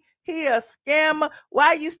money. He a scammer.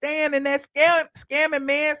 Why you staying in that scamming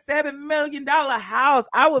man $7 million house?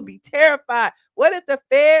 I would be terrified. What if the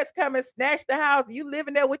feds come and snatch the house? You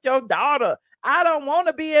living there with your daughter. I don't want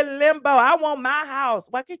to be in limbo. I want my house.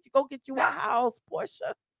 Why can't you go get you a house,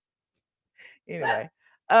 Portia? Anyway.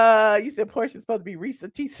 You said Portia's supposed to be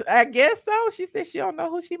Risa Tisa. I guess so. She said she don't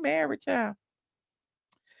know who she married, child.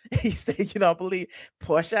 You said you don't believe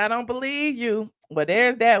Portia. I don't believe you. But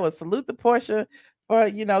there's that. Well, salute to Portia for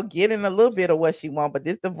getting a little bit of what she wants. But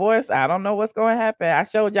this divorce, I don't know what's going to happen. I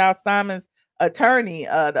showed y'all Simon's attorney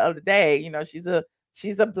the other day.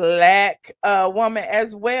 She's a black woman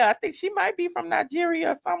as well. I think she might be from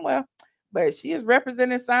Nigeria or somewhere, but she is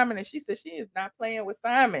representing Simon, and she said she is not playing with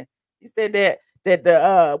Simon. She said that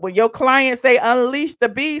the when your client say unleash the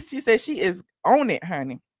beast, she said she is on it,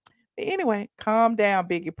 honey. But anyway, calm down,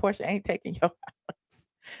 Biggie. Portia ain't taking your house.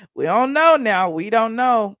 We don't know now. We don't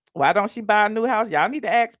know. Why don't she buy a new house? Y'all need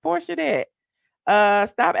to ask Portia that.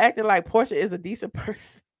 Stop acting like Portia is a decent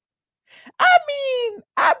person. I mean,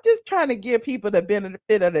 I'm just trying to give people the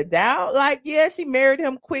benefit of the doubt. Like, yeah, she married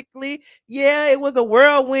him quickly. Yeah, it was a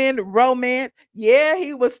whirlwind romance. Yeah,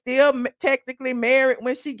 he was still technically married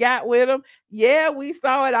when she got with him. Yeah, we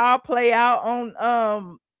saw it all play out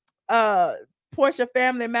on uh Porsha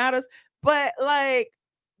Family Matters. But like,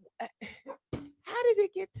 how did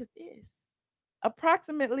it get to this?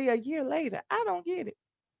 Approximately a year later. I don't get it.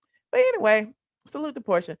 But anyway, salute to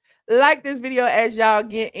Porsha. Like this video as y'all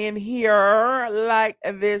get in here. Like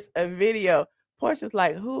this video. Portia's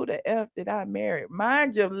like, who the F did I marry?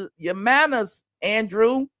 Mind your manners,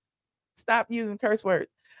 Andrew. Stop using curse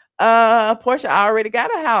words. Porsha already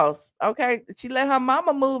got a house. Okay. She let her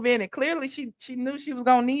mama move in, and clearly she knew she was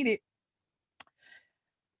gonna need it.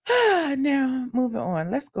 Now, moving on.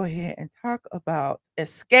 Let's go ahead and talk about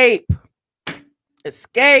Xscape.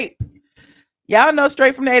 Xscape. Y'all know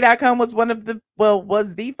straightfromthea.com was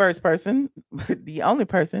was the first person, the only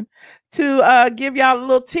person to give y'all a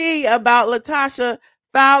little tea about LaTocha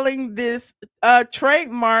filing this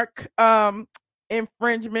trademark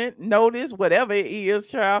infringement notice, whatever it is,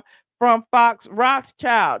 child, from Fox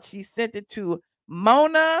Rothschild. She sent it to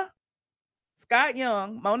Mona Scott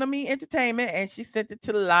Young, Mona Me Entertainment, and she sent it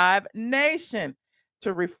to Live Nation.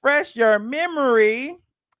 To refresh your memory,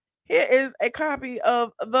 here is a copy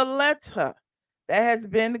of the letter that has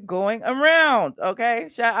been going around. Okay.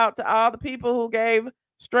 Shout out to all the people who gave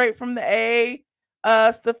straight from the A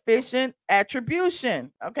sufficient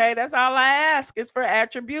attribution. Okay. That's all I ask is for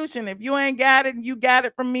attribution. If you ain't got it and you got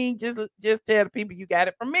it from me, just tell the people you got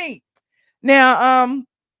it from me. Now,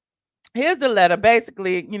 here's the letter.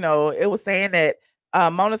 Basically, it was saying that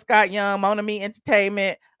Mona Scott Young, Mona Me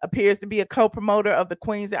Entertainment, appears to be a co-promoter of the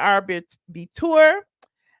Queens and R&B tour.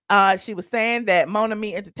 She was saying that Mona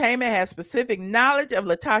Me Entertainment has specific knowledge of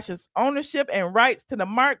LaTocha's ownership and rights to the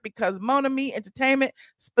mark because Mona Me Entertainment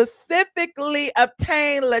specifically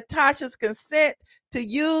obtained LaTocha's consent to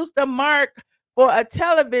use the mark for a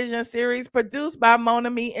television series produced by Mona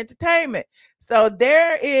Me Entertainment. So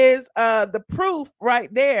there is the proof right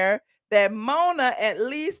there that Mona at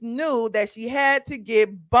least knew that she had to get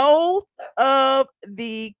both of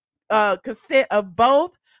the consent of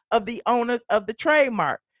both of the owners of the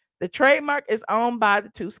trademark. The trademark is owned by the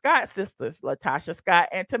two Scott sisters, LaTocha Scott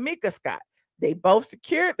and Tamika Scott. They both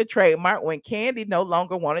secured the trademark when Candy no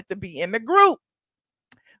longer wanted to be in the group.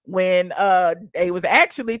 When they was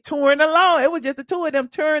actually touring alone, it was just the two of them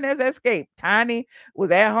touring as Xscape. Tiny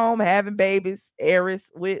was at home having babies,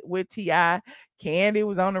 Eris with T.I. Candy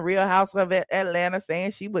was on the Real Housewives of Atlanta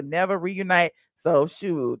saying she would never reunite. So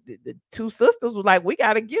shoot, the two sisters was like, we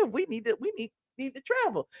gotta give. We need to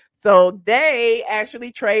travel. So they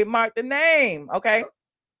actually trademarked the name. Okay.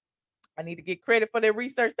 I need to get credit for their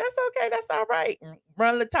research. That's okay. That's all right.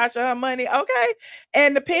 Run LaTocha her money. Okay.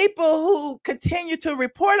 And the people who continue to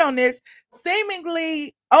report on this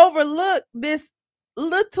seemingly overlook this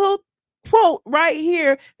little quote right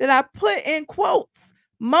here that I put in quotes.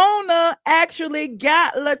 Mona actually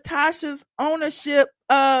got LaTocha's ownership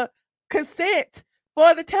consent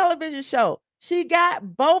for the television show. She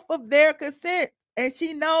got both of their consents, and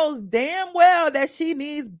she knows damn well that she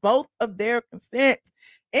needs both of their consents.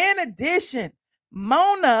 In addition,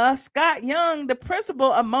 Mona Scott Young, the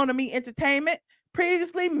principal of Mona Me Entertainment,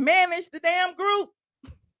 previously managed the damn group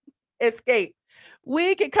Xscape.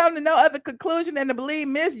 We can come to no other conclusion than to believe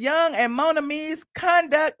Miss Young and Mona Me's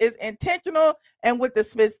conduct is intentional and with the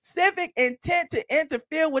specific intent to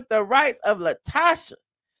interfere with the rights of LaTocha.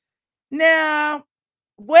 Now,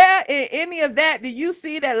 where in any of that do you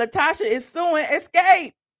see that LaTocha is suing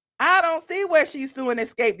Xscape? I don't see where she's suing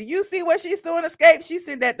Xscape. Do you see where she's suing Xscape? She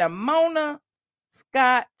said that the Mona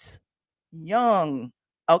Scott Young.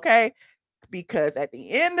 Okay. Because at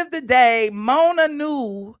the end of the day, Mona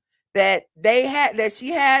knew that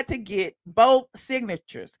she had to get both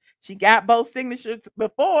signatures. She got both signatures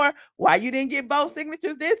before. Why you didn't get both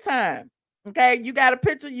signatures this time? Okay, you got a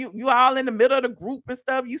picture, you all in the middle of the group and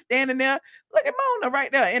stuff. You standing there. Look at Mona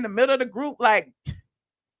right there in the middle of the group, like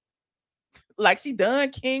she done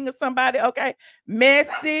King or somebody. Okay,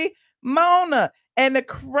 messy Mona. And the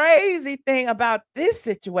crazy thing about this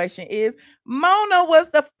situation is Mona was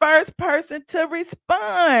the first person to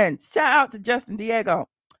respond. Shout out to Justin Diego.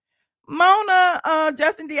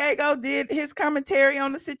 Justin Diego did his commentary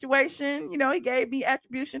on the situation. He gave me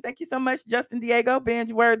attribution. Thank you so much, Justin Diego.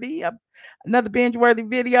 Binge worthy, another binge worthy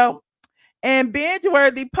video. And binge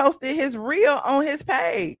worthy posted his reel on his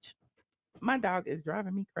page. My dog is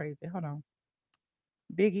driving me crazy. Hold on.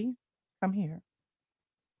 Biggie, come here.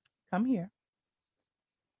 Come here.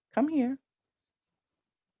 Come here.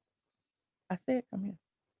 I said, come here.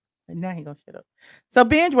 And now he gonna shut up. So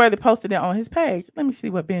Bingeworthy posted it on his page. Let me see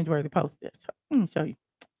what Bingeworthy posted. Let me show you.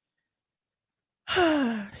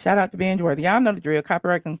 Shout out to Bingeworthy. Y'all know the drill.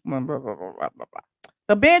 Copyright. Blah, blah, blah, blah, blah, blah.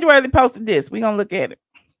 So Bingeworthy posted this. We gonna look at it.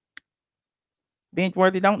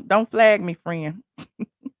 Bingeworthy, don't flag me, friend.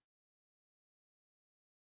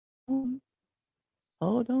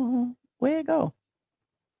 Hold on. Where it go?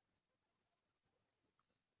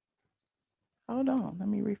 Hold on. Let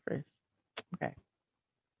me refresh. Okay.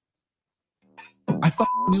 I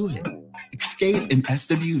knew it. Xscape and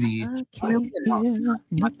SWV I can't hear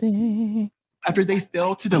nothing. after they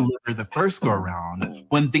failed to deliver the first go around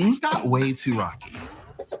when things got way too rocky.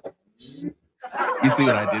 You see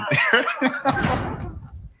what I did there?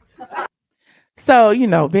 So, you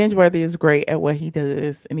know, Bingeworthy is great at what he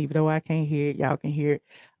does. And even though I can't hear it, y'all can hear it.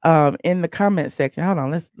 In the comment section. Hold on,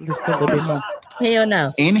 let's get a little bit more. Hell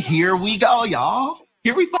no. And here we go, y'all.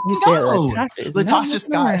 Here we He fucking said go. LaTocha is LaTocha not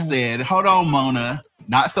Scott around. said, hold on, Mona.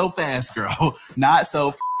 Not so fast, girl. Not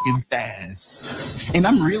so fucking fast. And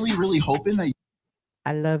I'm really, really hoping that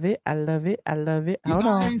I love it. I love it. I love it. you Hold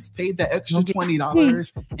on. guys paid the extra Don't get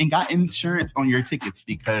 $20 and got insurance on your tickets,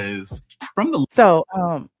 because from the So,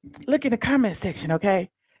 look in the comment section, okay?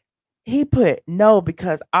 He put no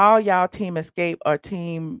because all y'all team Xscape or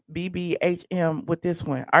team BBHM with this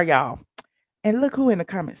one are y'all. And look who in the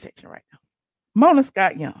comment section right now. Mona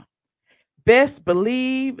Scott Young. Best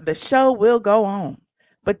believe the show will go on.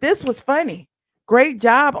 But this was funny. Great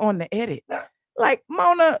job on the edit. Like,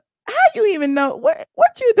 Mona, how you even know what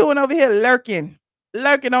you doing over here lurking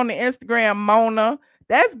on the Instagram, Mona?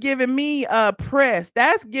 That's giving me a press.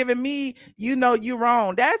 That's giving me, you know, you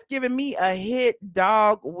wrong. That's giving me a hit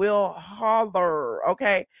dog will holler.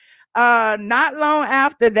 Okay. Not long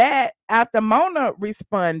after that, after Mona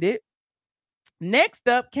responded, next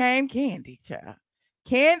up came Candy, child.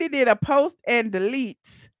 Candy did a post and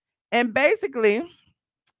delete. And basically,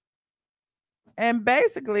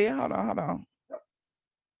 hold on.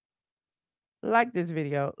 Like this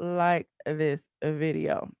video.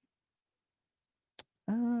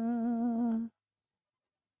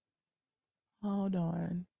 Hold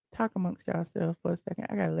on. Talk amongst yourselves for a second.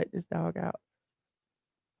 I gotta let this dog out.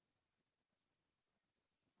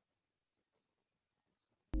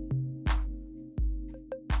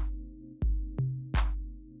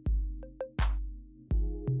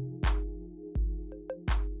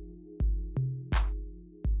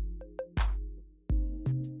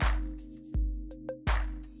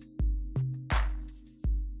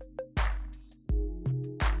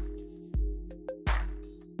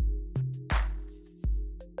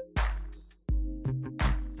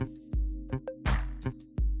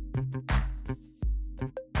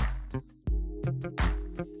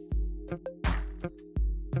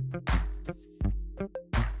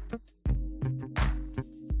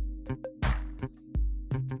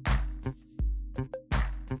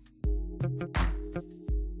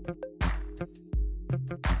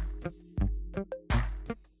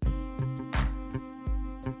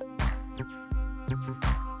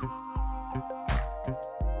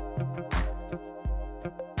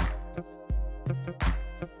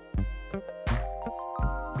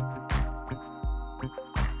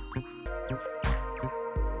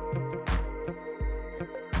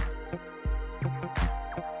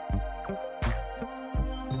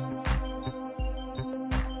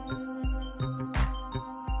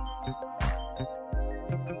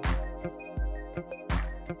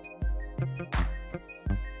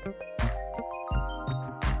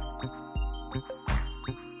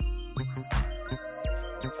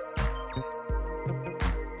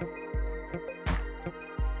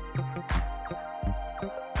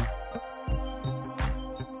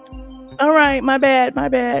 All right, my bad.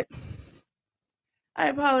 I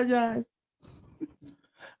apologize.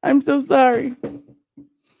 I'm so sorry.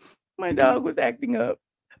 My dog was acting up,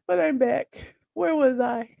 but I'm back. Where was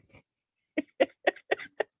I?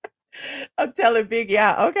 I'm telling Biggie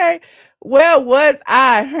out, okay? Where was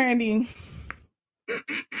I, honey?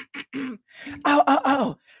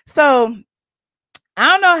 Oh. So I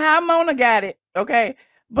don't know how Mona got it, okay?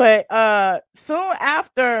 But soon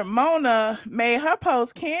after Mona made her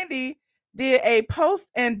post, Candy did a post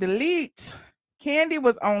and delete. Candy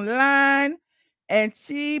was online and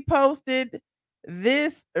she posted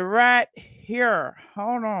this right here.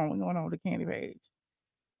 Hold on, we're going over the Candy page.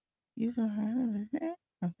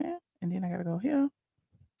 Okay, and then I gotta go here.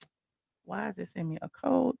 Why is it sending me a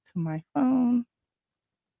code to my phone?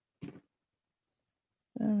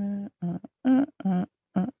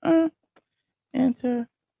 Enter.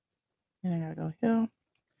 And I gotta go here.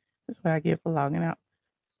 That's what I get for logging out.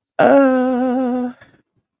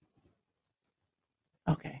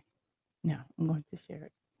 Okay. Now I'm going to share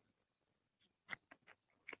it.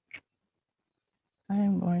 I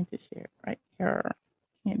am going to share it right here.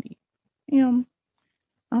 Candy.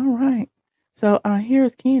 All right. So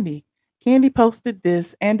here's Candy. Candy posted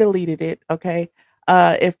this and deleted it. Okay.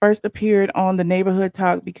 It first appeared on the neighborhood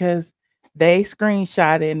talk because they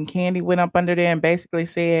screenshot it and Candy went up under there and basically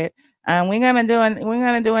said, we're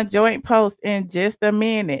gonna do a joint post in just a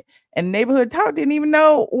minute. And neighborhood talk didn't even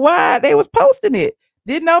know why they was posting it.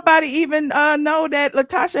 Did nobody even know that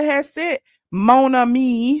LaTocha had sent Mona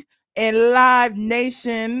Me and Live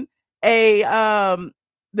Nation a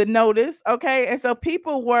the notice, okay? And so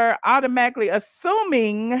people were automatically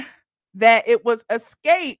assuming that it was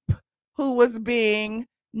Xscape who was being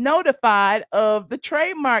notified of the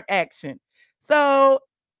trademark action. So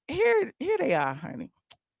here they are, honey.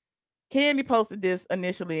 Candy posted this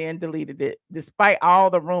initially and deleted it. Despite all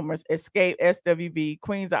the rumors, Xscape SWV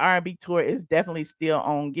Queens of R&B tour is definitely still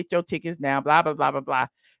on. Get your tickets now. Blah blah blah blah blah.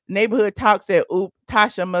 Neighborhood Talk said, "Oop,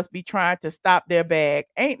 Tasha must be trying to stop their bag.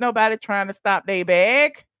 Ain't nobody trying to stop their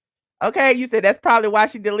bag." Okay, you said that's probably why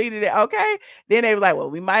she deleted it. Okay, then they were like,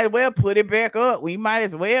 "Well, we might as well put it back up. We might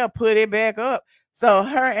as well put it back up." So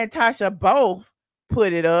her and Tasha both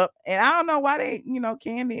put it up, and I don't know why they,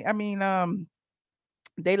 Candy. I mean,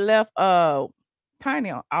 they left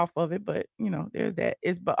Tiny off of it, but there's that.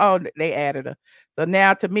 They added her. So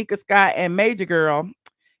now Tamika Scott and Major Girl,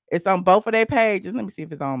 it's on both of their pages. Let me see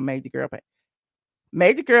if it's on Major Girl page.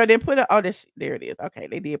 Major Girl didn't put it. Oh, there it is. Okay,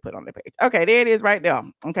 they did put it on the page. Okay, there it is right there.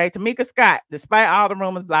 Okay, Tamika Scott, despite all the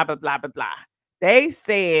rumors, blah, blah, blah, blah, blah. They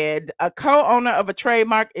said a co-owner of a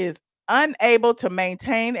trademark is unable to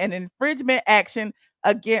maintain an infringement action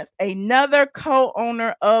against another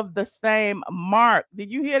co-owner of the same mark.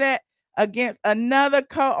 Did you hear that? Against another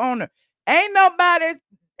co-owner. Ain't nobody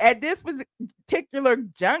at this particular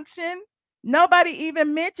junction. Nobody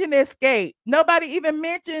even mentioned Xscape. Nobody even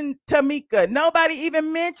mentioned Tamika. Nobody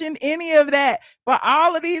even mentioned any of that. But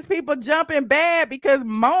all of these people jumping bad because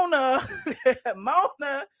Mona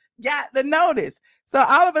got the notice. So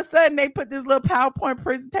all of a sudden they put this little PowerPoint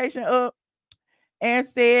presentation up and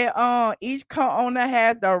said, each co-owner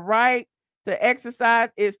has the right to exercise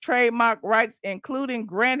its trademark rights, including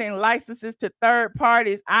granting licenses to third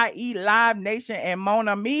parties, i.e. Live Nation and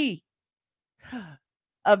Mona Me.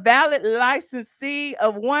 A valid licensee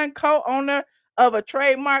of one co-owner of a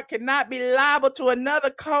trademark cannot be liable to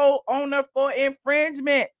another co-owner for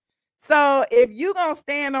infringement. So if you're going to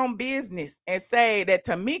stand on business and say that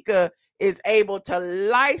Tamika is able to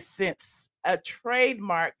license a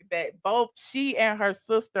trademark that both she and her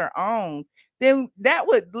sister owns, then that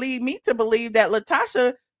would lead me to believe that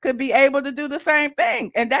LaTocha could be able to do the same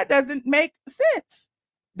thing. And that doesn't make sense.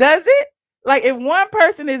 Does it? Like if one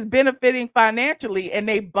person is benefiting financially and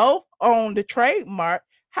they both own the trademark,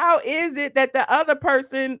 how is it that the other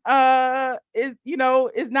person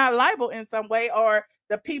is not liable in some way, or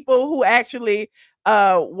the people who actually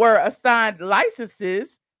were assigned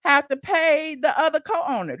licenses have to pay the other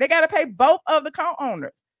co-owner? They got to pay both of the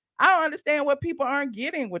co-owners. I don't understand what people aren't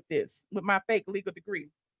getting with this, with my fake legal degree.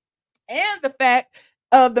 And the fact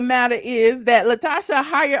of the matter is that LaTocha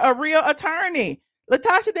hired a real attorney.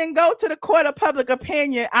 LaTocha didn't go to the court of public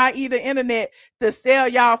opinion, i.e. the internet, to sell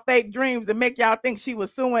y'all fake dreams and make y'all think she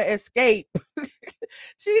was suing Xscape.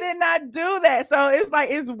 She did not do that. So it's like,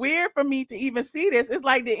 it's weird for me to even see this. It's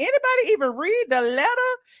like, did anybody even read the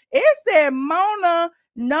letter? It said Mona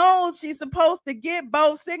knows she's supposed to get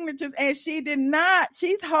both signatures and she did not.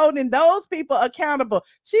 She's holding those people accountable.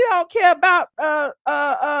 She don't care about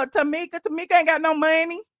Tamika. Tamika ain't got no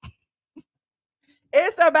money.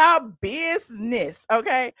 It's about business,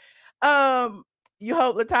 okay? You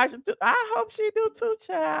hope LaTocha I hope she do too,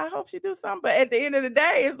 child. I hope she do something. But at the end of the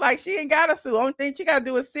day, it's like she ain't gotta sue. Only thing she gotta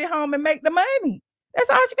do is sit home and make the money. That's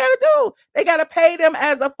all she gotta do. They gotta pay them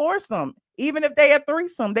as a foursome. Even if they a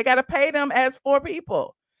threesome, they gotta pay them as 4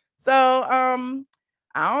 people. So I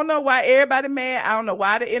don't know why everybody mad. I don't know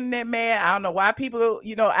why the internet mad. I don't know why people,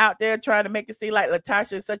 out there trying to make it seem like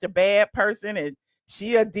LaTocha is such a bad person and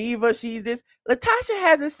she a diva. She's this. LaTocha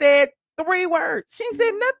hasn't said 3 words. She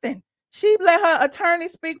said nothing. She let her attorney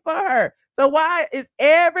speak for her. So why is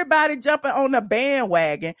everybody jumping on the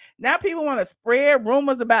bandwagon? Now people want to spread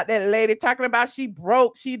rumors about that lady, talking about she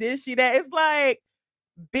broke, she this, she that. It's like,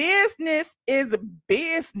 business is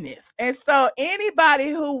business. And so anybody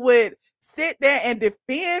who would sit there and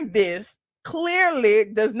defend this clearly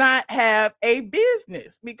does not have a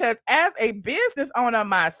business, because as a business owner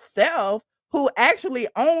myself, who actually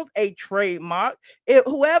owns a trademark, if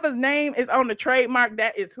whoever's name is on the trademark,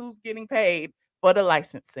 that is who's getting paid for the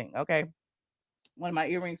licensing. Okay. One of my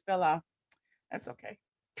earrings fell off. That's okay.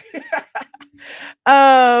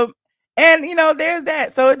 And there's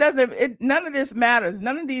that. So none of this matters.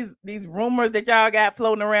 None of these rumors that y'all got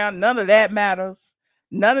floating around, none of that matters.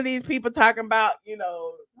 None of these people talking about,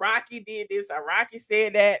 Rocky did this or Rocky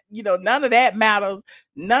said that, none of that matters.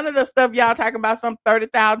 None of the stuff y'all talking about some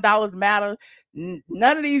 $30,000 matters.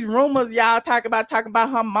 None of these rumors y'all talking about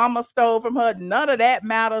her mama stole from her. None of that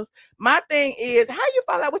matters. My thing is, how you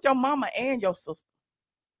fall out with your mama and your sister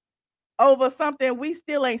over something we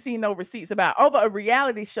still ain't seen no receipts about, over a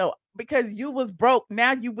reality show, because you was broke.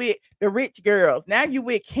 Now you with the rich girls. Now you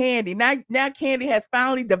with Candy. Now Candy has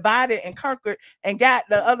finally divided and conquered and got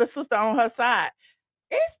the other sister on her side.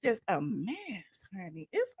 It's just a mess, honey.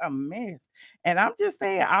 It's a mess. And I'm just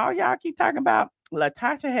saying, all y'all keep talking about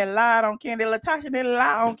LaTocha had lied on Candy. LaTocha didn't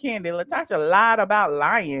lie on Candy. LaTocha lied about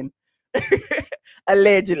lying.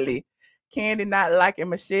 Allegedly. Candy not liking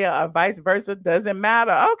Michelle or vice versa doesn't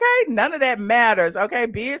matter. Okay, none of that matters. Okay,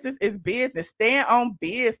 business is business. Stand on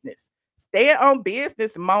business. Stand on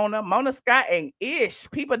business, Mona. Mona Scott ain't ish.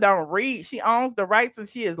 People don't read. She owns the rights and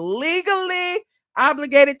she is legally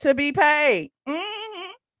obligated to be paid.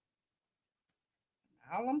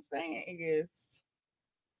 All I'm saying is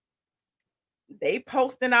they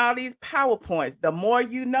posting all these PowerPoints. The more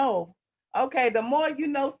you know. Okay, the more you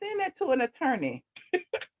know, send that to an attorney.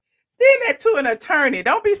 Send that to an attorney.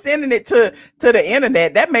 Don't be sending it to the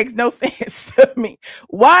internet. That makes no sense to me.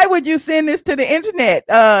 Why would you send this to the internet?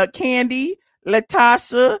 Candy,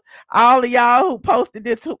 LaTocha, all of y'all who posted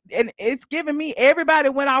this, and it's giving me, everybody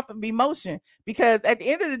went off of emotion, because at the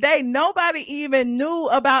end of the day, nobody even knew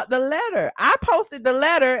about the letter. I posted the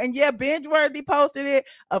letter, and yeah, Bingeworthy posted it.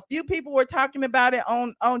 A few people were talking about it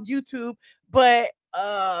on YouTube, but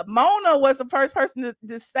Mona was the first person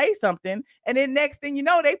to say something, and then next thing you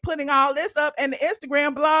know, they putting all this up, and the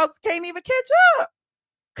Instagram blogs can't even catch up.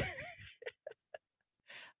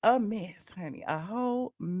 A mess, honey, a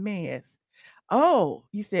whole mess. Oh,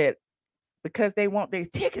 you said because they want their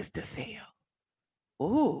tickets to sell.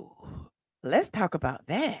 Ooh, let's talk about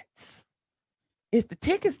that. Is the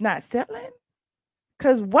tickets not selling?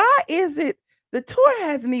 Because why is it the tour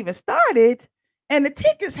hasn't even started and the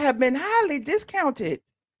tickets have been highly discounted?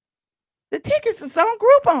 The tickets is on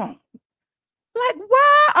Groupon. Like,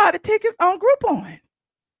 why are the tickets on Groupon?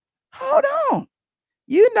 Hold on.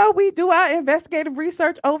 We do our investigative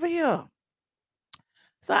research over here.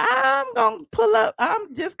 So I'm gonna pull up.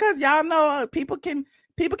 I'm just because y'all know people can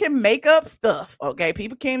make up stuff. Okay,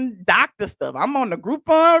 people can doctor stuff. I'm on the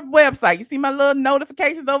Groupon website. You see my little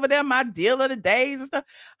notifications over there, my deal of the days and stuff.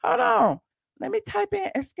 Hold on. Let me type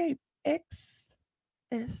in Xscape. XSC.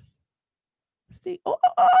 Oh,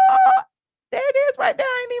 there it is right there.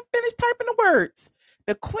 I ain't even finished typing the words.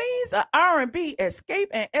 The Queens of R&B, Xscape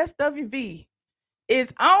and SWV,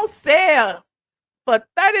 is on sale for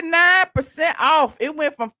 39% off. It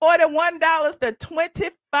went from $41 to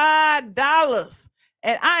 $25.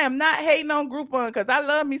 And I am not hating on Groupon because I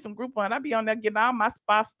love me some Groupon. I be on there getting all my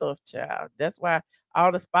spa stuff, child. That's why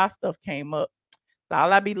all the spa stuff came up. So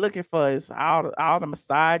all I be looking for is all the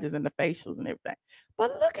massages and the facials and everything.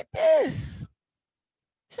 But look at this.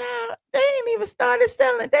 Child, they ain't even started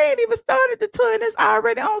selling. They ain't even started the tour, and it's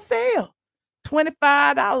already on sale.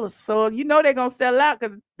 $25. So they're gonna sell out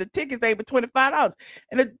because the tickets ain't but $25.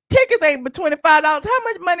 And the tickets ain't but $25. How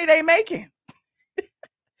much money they making?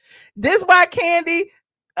 This why Candy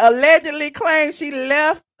allegedly claims she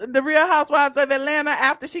left the Real Housewives of Atlanta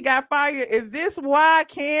after she got fired. Is this why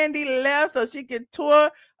Candy left, so she could tour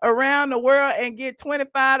around the world and get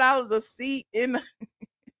 $25 a seat in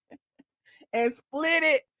and split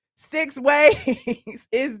it 6 ways?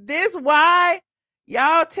 Is this why?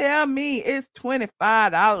 Y'all tell me. It's $25.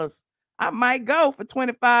 I might go for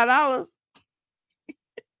 $25.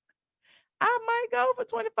 I might go for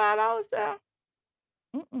 $25, child.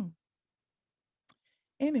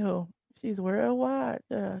 Anywho, she's worldwide.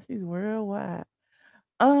 She's worldwide.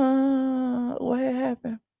 What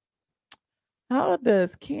happened? How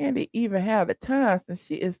does Candy even have the time since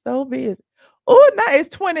she is so busy? Oh, now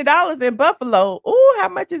it's $20 in Buffalo. Oh, how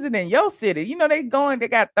much is it in your city? They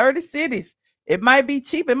got 30 cities. It might be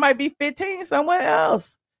cheap. It might be 15 somewhere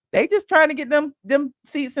else. They just trying to get them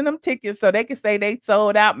seats and them tickets so they can say they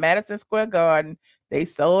sold out Madison Square Garden. They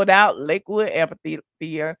sold out Lakewood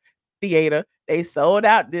Amphitheater. They sold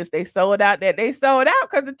out this. They sold out that. They sold out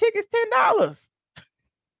because the ticket's $10.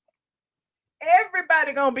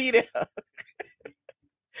 Everybody gonna be there.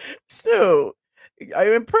 Shoot.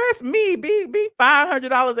 Impress me. Be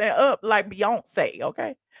 $500 and up like Beyonce,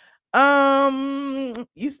 okay?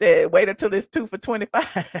 You said wait until it's 2 for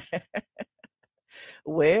 $25.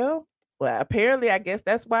 Well, Well, apparently, I guess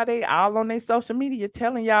that's why they all on their social media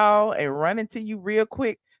telling y'all and running to you real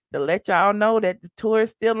quick to let y'all know that the tour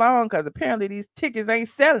is still on because apparently these tickets ain't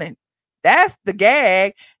selling. That's the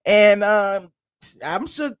gag. And I'm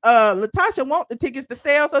sure LaTocha want the tickets to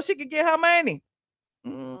sell so she can get her money.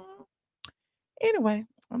 Mm. Anyway,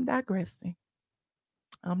 I'm digressing.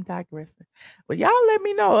 I'm digressing. But y'all let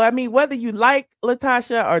me know. I mean, whether you like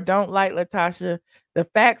LaTocha or don't like LaTocha, the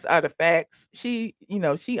facts are the facts. She,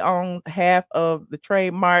 she owns half of the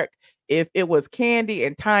trademark. If it was Candy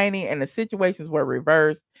and Tiny and the situations were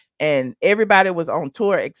reversed and everybody was on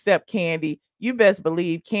tour except Candy, you best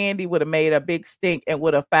believe Candy would have made a big stink and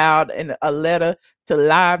would have filed a letter to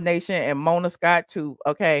Live Nation and Mona Scott too.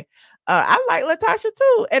 Okay. I like LaTocha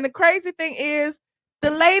too. And the crazy thing is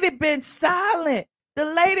the lady been silent. The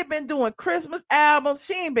lady been doing Christmas albums.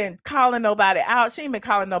 She ain't been calling nobody out. She ain't been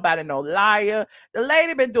calling nobody no liar. The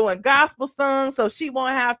lady been doing gospel songs, so she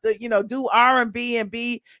won't have to, do R&B and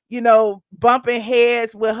be, bumping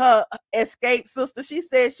heads with her Xscape sister. She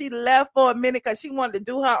said she left for a minute because she wanted to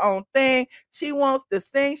do her own thing. She wants to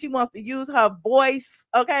sing. She wants to use her voice.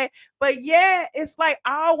 Okay. But yeah, it's like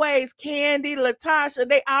always Candy, LaTocha,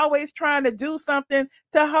 they always trying to do something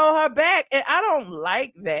to hold her back. And I don't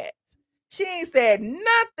like that. She ain't said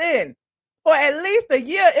nothing for at least a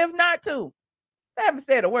year, if not two. I haven't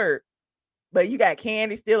said a word. But you got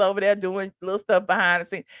Candy still over there doing little stuff behind the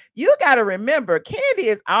scenes. You got to remember, Candy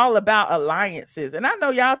is all about alliances. And I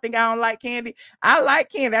know y'all think I don't like Candy. I like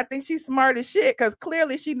Candy. I think she's smart as shit because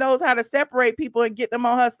clearly she knows how to separate people and get them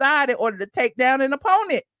on her side in order to take down an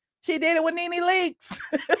opponent. She did it with Nene Leakes.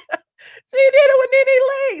 She did it with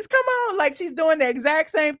Nene Leakes. Come on. Like she's doing the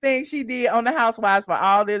exact same thing she did on the Housewives for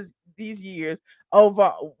all these years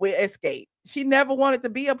over with Xscape. She never wanted to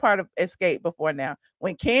be a part of Xscape before now.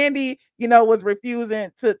 When Candy, was refusing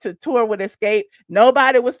to tour with Xscape,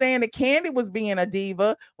 nobody was saying that Candy was being a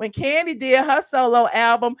diva. When Candy did her solo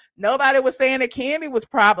album, nobody was saying that Candy was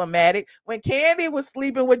problematic. When Candy was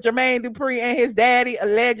sleeping with Jermaine Dupri and his daddy,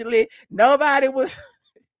 allegedly, nobody was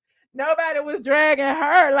dragging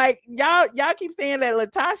her. Like y'all keep saying that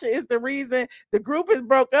LaTocha is the reason the group is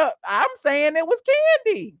broke up. I'm saying it was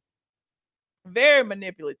Candy. Very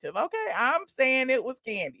manipulative. Okay. I'm saying it was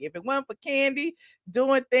Candy. If it wasn't for Candy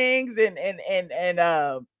doing things and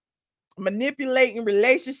manipulating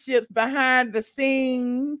relationships behind the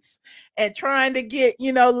scenes and trying to get,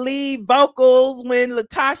 lead vocals when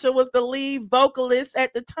LaTocha was the lead vocalist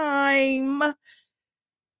at the time,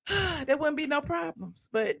 there wouldn't be no problems.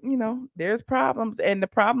 But there's problems and the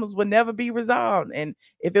problems will never be resolved. And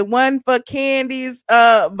if it wasn't for Candy's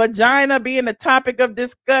vagina being a topic of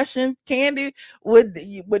discussion, Candy would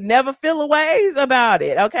never feel a ways about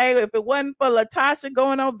it. Okay. If it wasn't for LaTocha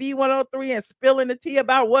going on V103 and spilling the tea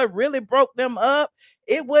about what really broke them up,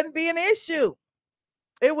 it wouldn't be an issue.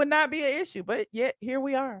 It would not be an issue. But yet here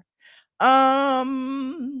we are.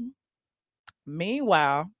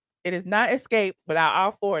 Meanwhile, it is not Xscape without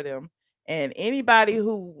all four of them. And anybody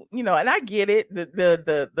who, and I get it,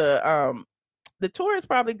 the tour is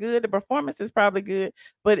probably good, the performance is probably good,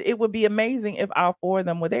 but it would be amazing if all four of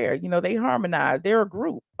them were there. They harmonize. They're a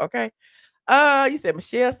group, okay? You said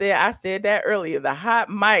Michelle said I said that earlier. The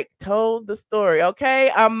hot mic told the story.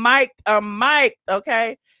 Okay, I'm mic'd.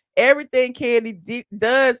 Okay, everything Candy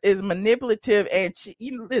does is manipulative, and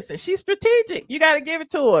listen, she's strategic. You got to give it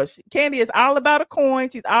to her. Candy is all about a coin.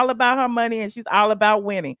 She's all about her money, and she's all about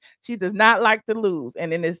winning. She does not like to lose.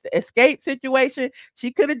 And in this Xscape situation,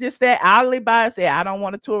 she could have just said idly by and said, "I don't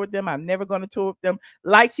want to tour with them. I'm never going to tour with them,"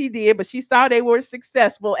 like she did. But she saw they were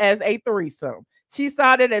successful as a threesome. She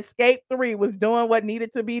saw that Xscape 3 was doing what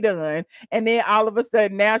needed to be done. And then all of a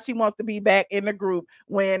sudden, now she wants to be back in the group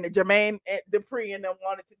when Jermaine Dupri and them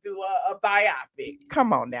wanted to do a biopic.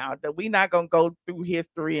 Come on now. We're not going to go through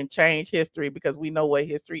history and change history because we know what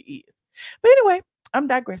history is. But anyway, I'm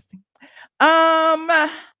digressing. I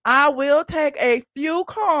will take a few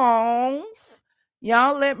calls.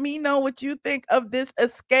 Y'all let me know what you think of this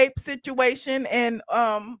Xscape situation. And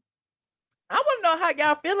I want to know how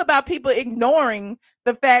y'all feel about people ignoring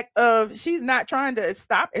the fact of she's not trying to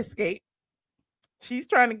stop Xscape. She's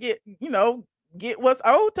trying to get what's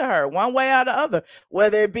owed to her one way or the other,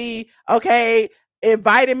 whether it be, okay,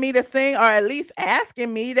 inviting me to sing or at least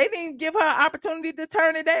asking me. They didn't give her an opportunity to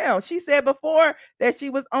turn it down. She said before that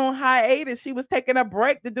she was on hiatus. She was taking a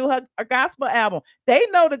break to do her gospel album. They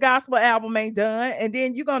know the gospel album ain't done. And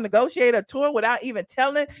then you're going to negotiate a tour without even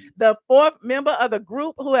telling the fourth member of the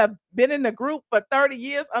group who have been in the group for 30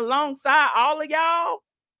 years alongside all of y'all.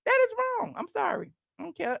 That is wrong. I'm sorry. I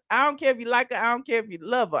don't care if you like her. I don't care if you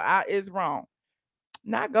love her. It's wrong.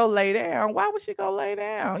 Not go lay down. Why would she go lay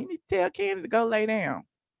down? You need to tell Candy to go lay down.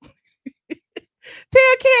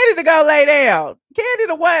 Tell Candy to go lay down. Candy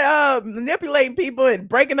the what manipulating people and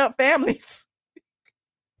breaking up families.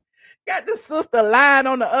 Got the sister lying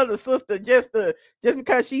on the other sister just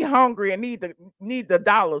because she hungry and need the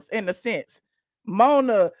dollars and the cents.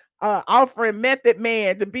 Mona offering Method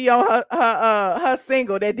Man to be on her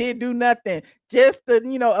single that did do nothing just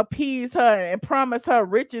to appease her and promise her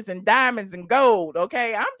riches and diamonds and gold.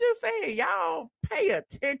 Okay, I'm just saying y'all pay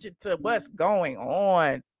attention to what's going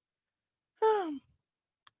on.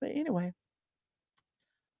 But anyway.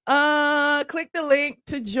 Click the link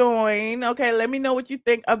to join. Okay, let me know what you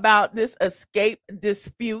think about this Xscape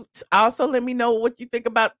dispute. Also, let me know what you think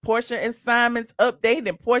about Porsha and Simon's update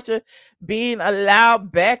and Porsha being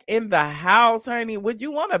allowed back in the house, honey. Would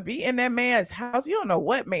you want to be in that man's house? You don't know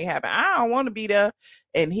what may happen. I don't want to be there,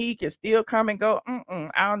 and he can still come and go.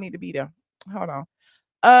 I don't need to be there. Hold on.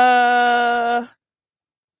 Hi,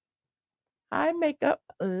 Makeup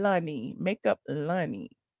Lunny. Makeup Lunny.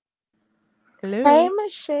 Hello. Hey,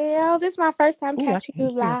 Michelle. This is my first time Ooh, I catching you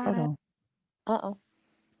can't hear. Hold live. on. Uh-oh.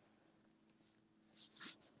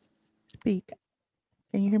 Speak.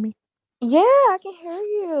 Can you hear me? Yeah, I can hear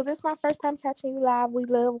you. This is my first time catching you live. We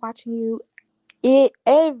love watching you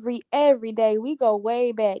every day. We go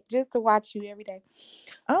way back just to watch you every day.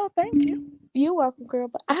 Oh, thank you. You're welcome, girl.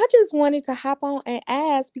 But I just wanted to hop on and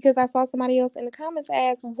ask because I saw somebody else in the comments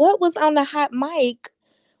ask what was on the hot mic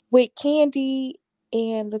with Candy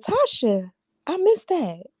and LaTocha. I missed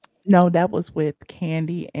that. No, that was with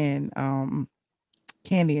Candy and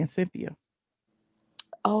Cynthia.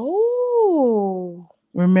 Oh.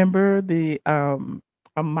 Remember the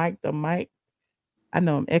mic? I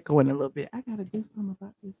know I'm echoing a little bit. I gotta do something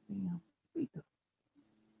about this damn speaker.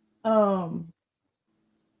 Oh,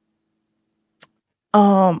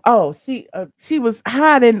 she was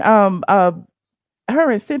hiding her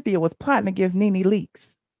and Cynthia was plotting against Nene Leaks.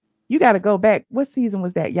 You got to go back. What season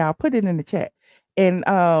was that, y'all? Put it in the chat. And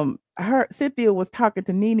her Cynthia was talking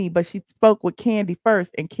to Nene, but she spoke with Candy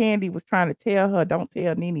first, and Candy was trying to tell her, "Don't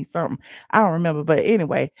tell Nene something." I don't remember, but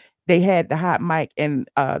anyway, they had the hot mic, and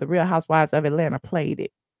the Real Housewives of Atlanta played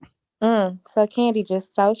it. So Candy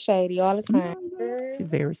just so shady all the time. She's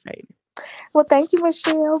very shady. Well, thank you,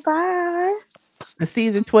 Michelle. Bye. The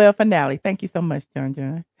season 12 finale. Thank you so much,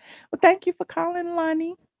 John. Well, thank you for calling,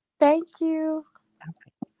 Lonnie. Thank you.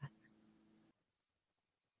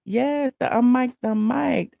 Yes, the mic.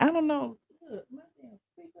 I don't know. Look, my damn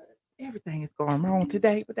speaker, everything is going wrong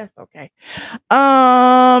today, but that's okay.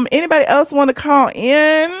 Anybody else want to call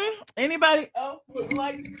in? Anybody else would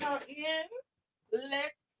like to call in?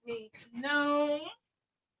 Let me know.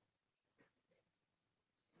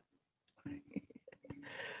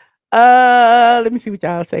 Let me see what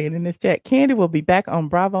y'all saying in this chat. Candy will be back on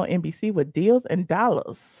Bravo NBC with deals and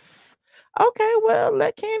dollars. Okay, well,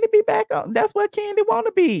 let Candy be back on. That's what Candy want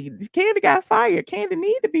to be. Candy got fired. Candy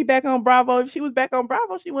need to be back on Bravo. If she was back on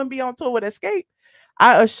Bravo, she wouldn't be on tour with Xscape.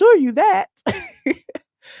 I assure you that.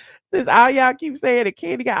 Since all y'all keep saying that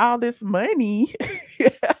Candy got all this money.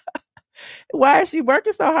 Why is she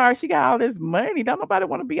working so hard? She got all this money. Don't nobody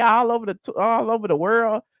want to be all over the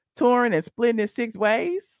world touring and splitting it 6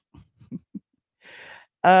 ways.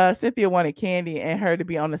 Cynthia wanted Candy and her to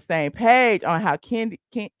be on the same page on how Kenya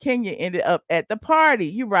ended up at the party.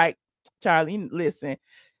 You right, Charlie. Listen,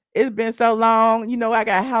 it's been so long. You know, I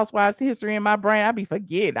got Housewives history in my brain. I be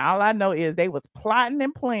forgetting. All I know is they was plotting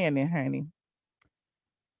and planning, honey.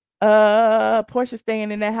 Porsha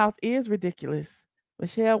staying in that house is ridiculous.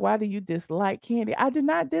 Michelle, why do you dislike Candy? I do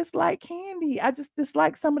not dislike Candy. I just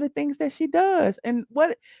dislike some of the things that she does. And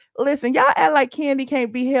listen, y'all act like Candy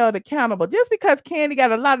can't be held accountable. Just because Candy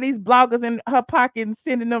got a lot of these bloggers in her pocket and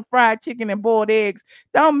sending them fried chicken and boiled eggs,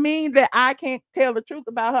 don't mean that I can't tell the truth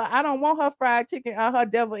about her. I don't want her fried chicken or her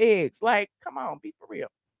devil eggs. Like, come on, be for real.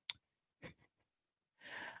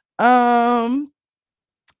 The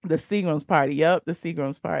Seagrams party. Yep, the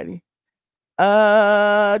Seagrams party.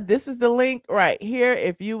 This is the link right here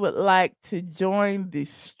if you would like to join the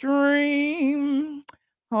stream.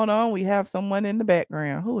 Hold on, we have someone in the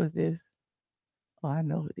background. Who is this? Oh, I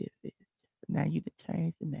know who this is. Now you can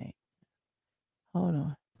change the name. Hold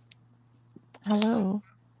on. Hello.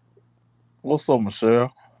 What's up,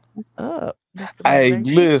 Michelle? What's up, Mr. Hey,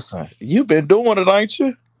 Motivation? listen, you been doing it, ain't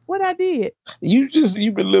you? What I did? You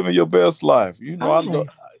been living your best life. You know, Okay. I love.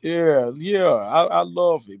 Yeah, I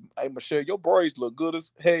love it. Hey, Michelle, your braids look good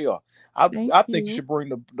as hell. I think you should bring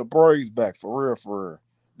the braids back for real.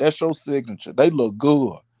 That's your signature. They look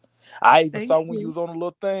good. I even saw when you was on a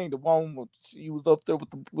little thing, the one you was up there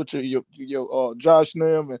with your Josh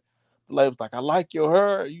Nem and the lady was like, I like your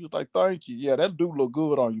hair. You was like, thank you. Yeah, that do look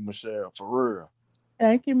good on you, Michelle, for real.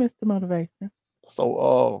 Thank you, Mr. Motivation.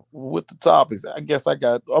 So with the topics, I guess I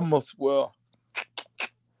got almost, well,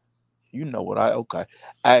 you know what okay.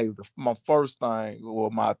 Hey, my first thing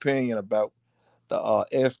or my opinion about the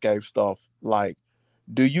Xscape stuff, like,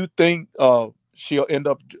 do you think she'll end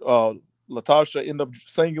up LaTocha end up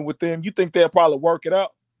singing with them? You think they'll probably work it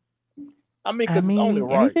out? I mean, I because it's only mean,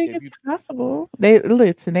 right anything if is you. possible. They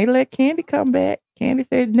listen. They let Candy come back. Candy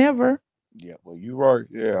said never. Yeah, well, you right.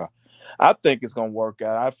 Yeah, I think it's gonna work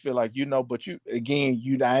out. I feel like but you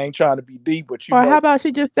again, I ain't trying to be deep, but Or how about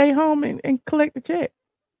she just stay home and collect the check?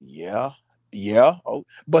 yeah, yeah. Oh,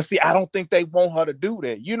 but see, I don't think they want her to do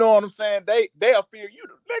that. You know what I'm saying? They'll fear you.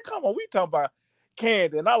 They come on. We talking about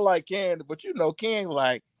Candy, and I like Candy, but Candy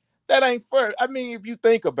like that ain't fair. I mean, if you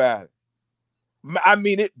think about it. I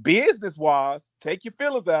mean, it business wise, take your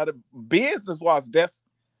feelings out of business wise. That's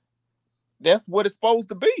what it's supposed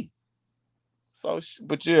to be. So,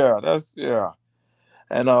 but yeah, yeah.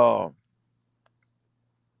 And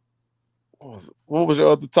what was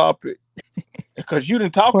your other topic? Because you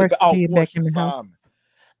didn't talk Portia about being back Porsha in and the house. Simon.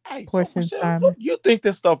 Hey, so Portia and Michelle, Simon. you think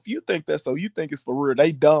this stuff? You think that? So you think it's for real?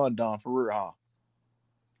 They done for real, huh?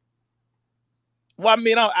 Well, I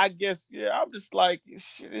mean, I guess yeah. I'm just like,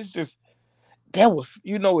 shit, it's just that was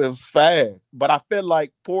it was fast, but I felt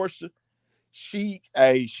like Porsha. She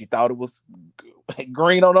thought it was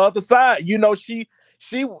green on the other side. She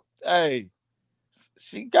hey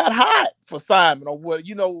she got hot for Simon or what?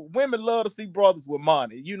 Women love to see brothers with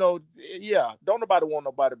money. Yeah, don't nobody want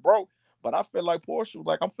nobody broke. But I feel like Porsche was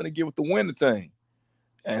like, I'm finna get with the winning team,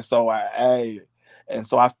 and so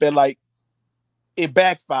I feel like it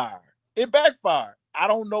backfired. It backfired. I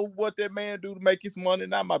don't know what that man do to make his money.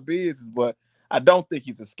 Not my business, but I don't think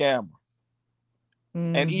he's a scammer.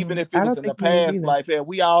 And even if it I was don't in the think he is past either. life,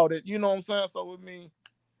 we all did, you know what I'm saying? So I mean,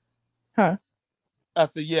 Huh? I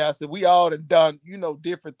said, yeah, I said, we all done,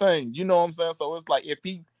 different things. You know what I'm saying? So it's like if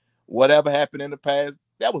whatever happened in the past,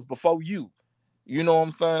 that was before you. You know what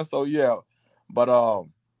I'm saying? So yeah. But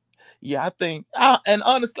yeah, I think and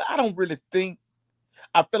honestly, I don't really think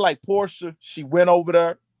I feel like Porsha, she went over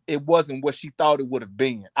there, it wasn't what she thought it would have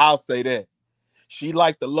been. I'll say that. She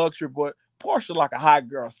liked the luxury, but Porsha like a hot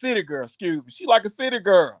girl, city girl, excuse me. She like a city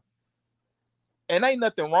girl. And ain't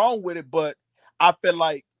nothing wrong with it, but I feel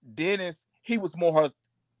like Dennis, he was more her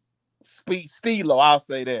speed stealer. I'll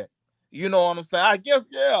say that. You know what I'm saying? I guess,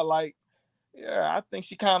 yeah, like, yeah, I think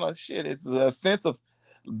she kind of shit. It's a sense of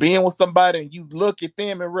being with somebody and you look at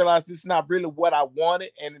them and realize it's not really what I wanted.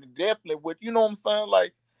 And it definitely with, you know what I'm saying?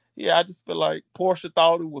 Like, yeah, I just feel like Porsha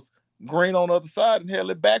thought it was green on the other side and hell,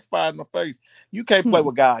 it backfired in the face. You can't play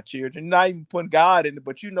with God, children. You're not even putting God in it,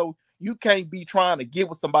 but you can't be trying to get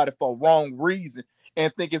with somebody for a wrong reason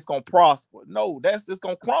and think it's gonna prosper. No, that's just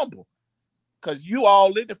gonna crumble. Cause you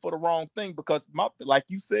all in it for the wrong thing. Because like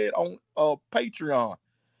you said on Patreon,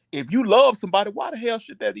 if you love somebody, why the hell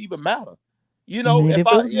should that even matter? Man, If if it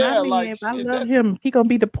I was my man, like if I shit, love him, he gonna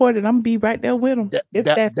be deported. I'm gonna be right there with him. If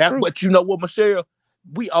that's that's true. what what, Michelle.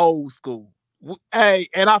 We old school. Hey,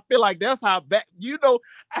 and I feel like that's how back.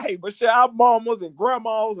 Hey, Michelle, our mamas and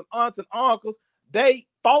grandmas and aunts and uncles, they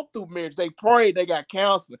fought through marriage. They prayed. They got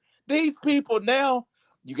counseling. These people now,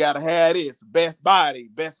 you gotta have this best body,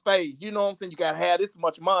 best face. You know what I'm saying? You gotta have this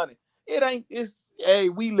much money. It ain't. It's hey,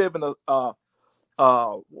 we live in a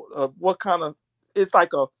what kind of, it's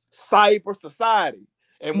like a cyber society.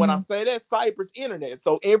 And when I Mhm. say that, cyber's internet.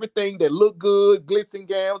 So everything that look good, glitz and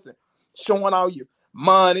gams, and showing all your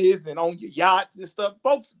monies and on your yachts and stuff,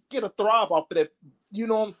 folks get a throb off of that. You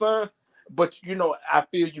know what I'm saying? But I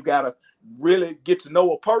feel you gotta really get to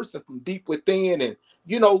know a person from deep within, and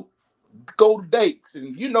go to dates,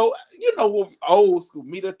 and what old school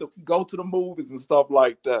meet at the go to the movies and stuff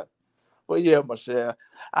like that. But yeah, Michelle,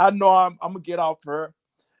 I know I'm gonna get off her.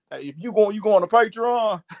 If you going to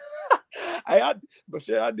Patreon, hey,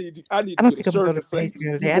 Michelle, I need I to don't get a think I'm gonna shirt go that to say Patreon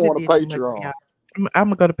you today. I done going to did too much for Patreon. y'all. I'm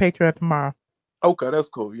gonna go to Patreon tomorrow. Okay, that's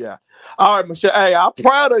cool. Yeah. All right, Michelle. Hey, I'm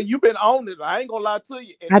proud of you. Been on it. I ain't gonna lie to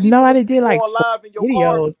you. And I know even I with done you did like going 4 live in your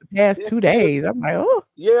car, videos the past it's 2 still days. I'm like, oh,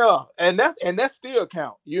 yeah, and that's still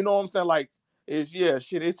count. You know what I'm saying? Like, it's yeah,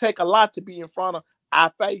 shit. It take a lot to be in front of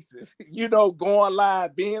our faces. Going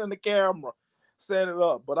live, being in the camera, setting it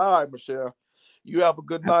up. But all right, Michelle, you have a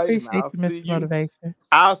good I night, and appreciate you, Mr. Motivation.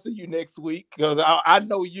 I'll see you next week because I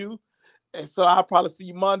know you, and so I'll probably see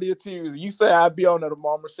you Monday or Tuesday. You say I'll be on there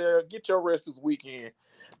tomorrow, Michelle. Get your rest this weekend.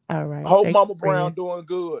 All right. Hope Thank you, Mama Brown friend. doing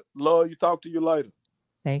good. Love you. Talk to you later.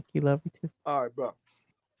 Thank you. Love you too. All right, bro.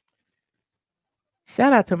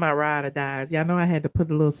 Shout out to my ride or dies. Y'all know I had to put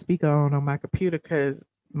a little speaker on my computer because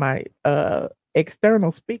my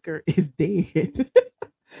external speaker is dead.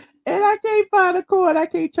 And I can't find a cord. I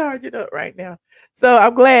can't charge it up right now. So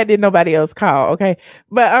I'm glad that nobody else called. Okay.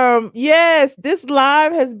 But yes, this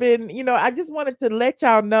live has been, I just wanted to let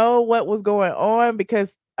y'all know what was going on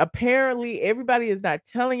because apparently everybody is not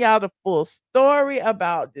telling y'all the full story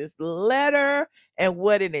about this letter and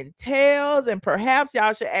what it entails. And perhaps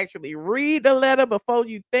y'all should actually read the letter before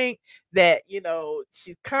you think that,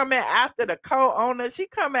 she's coming after the co-owner. She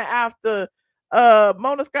coming after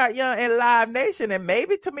Mona Scott Young and Live Nation, and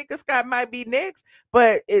maybe Tamika Scott might be next,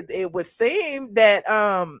 but it would seem that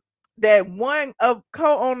that one of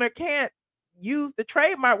co-owner can't use the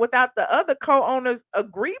trademark without the other co-owners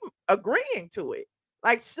agreeing to it.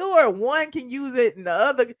 Like, sure, one can use it and the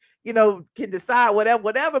other, can decide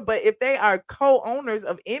whatever. But if they are co-owners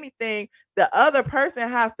of anything, the other person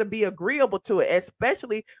has to be agreeable to it,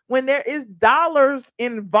 especially when there is dollars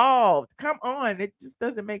involved. Come on, it just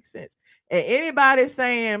doesn't make sense. And anybody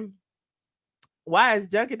saying, why is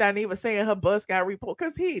Junkie Dineva saying her bus got report?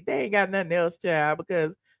 Because they ain't got nothing else, child,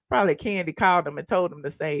 because probably Candy called them and told them to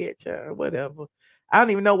say it, child, whatever. I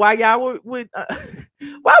don't even know why y'all would why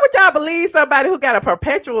would y'all believe somebody who got a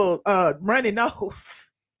perpetual runny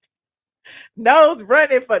nose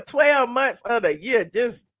running for 12 months of the year,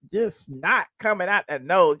 just not coming out the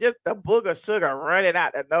nose, just the booger sugar running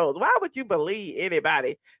out the nose? Why would you believe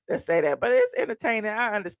anybody that say that? But it's entertaining.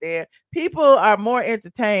 I understand. People are more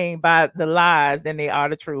entertained by the lies than they are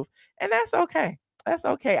the truth, and that's okay. That's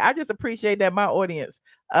okay. I just appreciate that my audience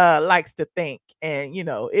likes to think, and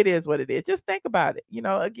it is what it is. Just think about it.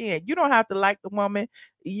 Again, you don't have to like the woman.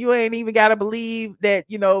 You ain't even got to believe that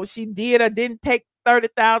she did or didn't take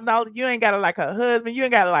 $30,000. You ain't got to like her husband. You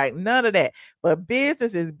ain't got to like none of that. But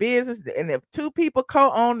business is business, and if two people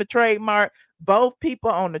co-own the trademark, both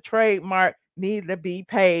people on the trademark need to be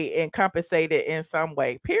paid and compensated in some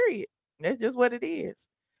way. Period. That's just what it is.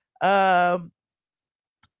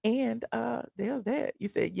 And there's that. You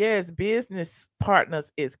said, yes, business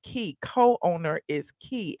partners is key. Co-owner is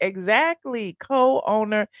key. Exactly.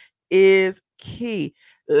 Co-owner is key.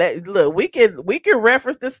 Look, we can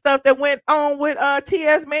reference the stuff that went on with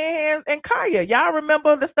T.S. Manhands and Kaya. Y'all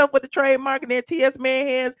remember the stuff with the trademark, and then T.S.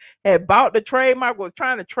 Manhands had bought the trademark, was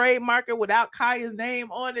trying to trademark it without Kaya's name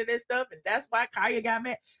on it and stuff, and that's why Kaya got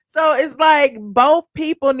mad. So it's like both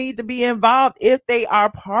people need to be involved if they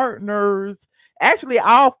are partners. Actually,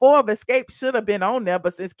 all four of Xscape should have been on there,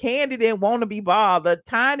 but since Candy didn't want to be bothered,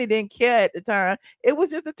 Tiny didn't care at the time, it was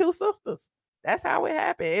just the two sisters. That's how it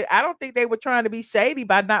happened. I don't think they were trying to be shady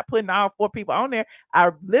by not putting all four people on there.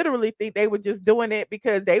 I literally think they were just doing it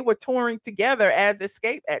because they were touring together as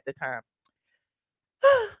Xscape at the time.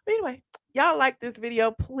 Anyway, y'all like this video,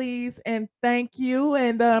 please and thank you.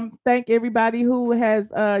 And thank everybody who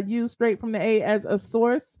has used Straight from the A as a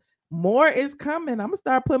source. More is coming. I'm gonna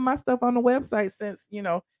start putting my stuff on the website, since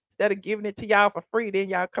instead of giving it to y'all for free, then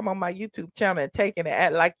y'all come on my YouTube channel and taking it,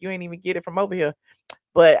 act like you ain't even get it from over here.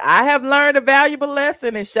 But I have learned a valuable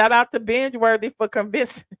lesson, and shout out to Bingeworthy for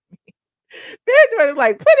convincing me. Bingeworthy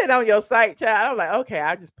like, put it on your site, child. I'm like, okay,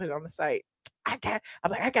 I'll just put it on the site. I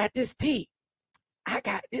got this tea. I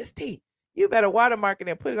got this tea. You better watermark it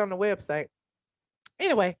and put it on the website.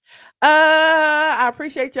 Anyway, I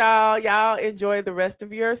appreciate y'all. Y'all enjoy the rest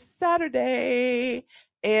of your Saturday.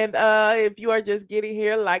 And if you are just getting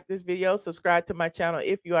here, like this video, subscribe to my channel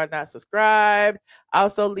if you are not subscribed.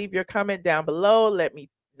 Also, leave your comment down below. Let me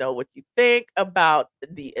know what you think about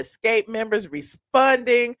the Xscape members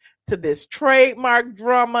responding to this trademark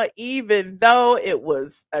drama, even though it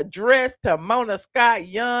was addressed to Mona Scott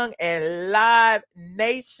Young and Live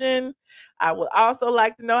Nation. I would also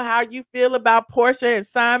like to know how you feel about Porsha and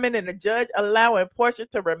Simon and the judge allowing Porsha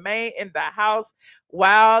to remain in the house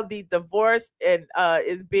while the divorce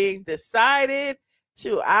is being decided.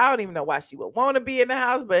 Shoot, I don't even know why she would want to be in the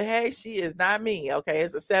house, but hey, she is not me. Okay,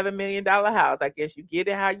 it's a $7 million house. I guess you get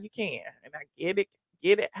it how you can, and I get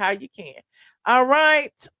it how you can. All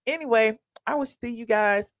right. Anyway, I will see you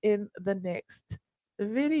guys in the next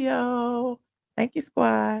video. Thank you,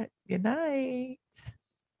 squad. Good night.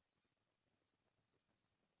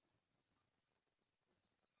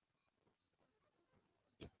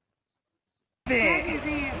 Shaggy's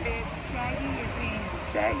in, bitch. Shaggy is in.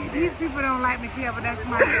 Shaggy. These people don't like Michelle, but that's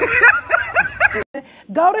my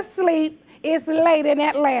Go to sleep. It's late in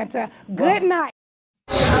Atlanta. Good night.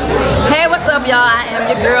 Hey, what's up, y'all? I am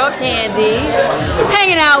your girl, Candy.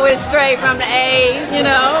 Hanging out with Straight from the A, you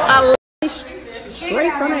know. I love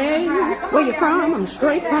Straight from the A. Where you from? I'm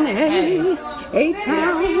straight from the A.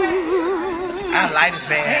 A-Town. I like this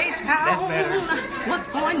band. A-Town. That's better. What's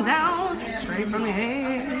going down? Straight from the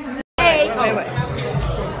A. Hey, Hey. Wait.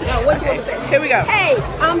 No, what you want to say? Here we go. Hey,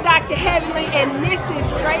 I'm Dr. Heavenly, and this is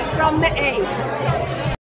Straight from the A.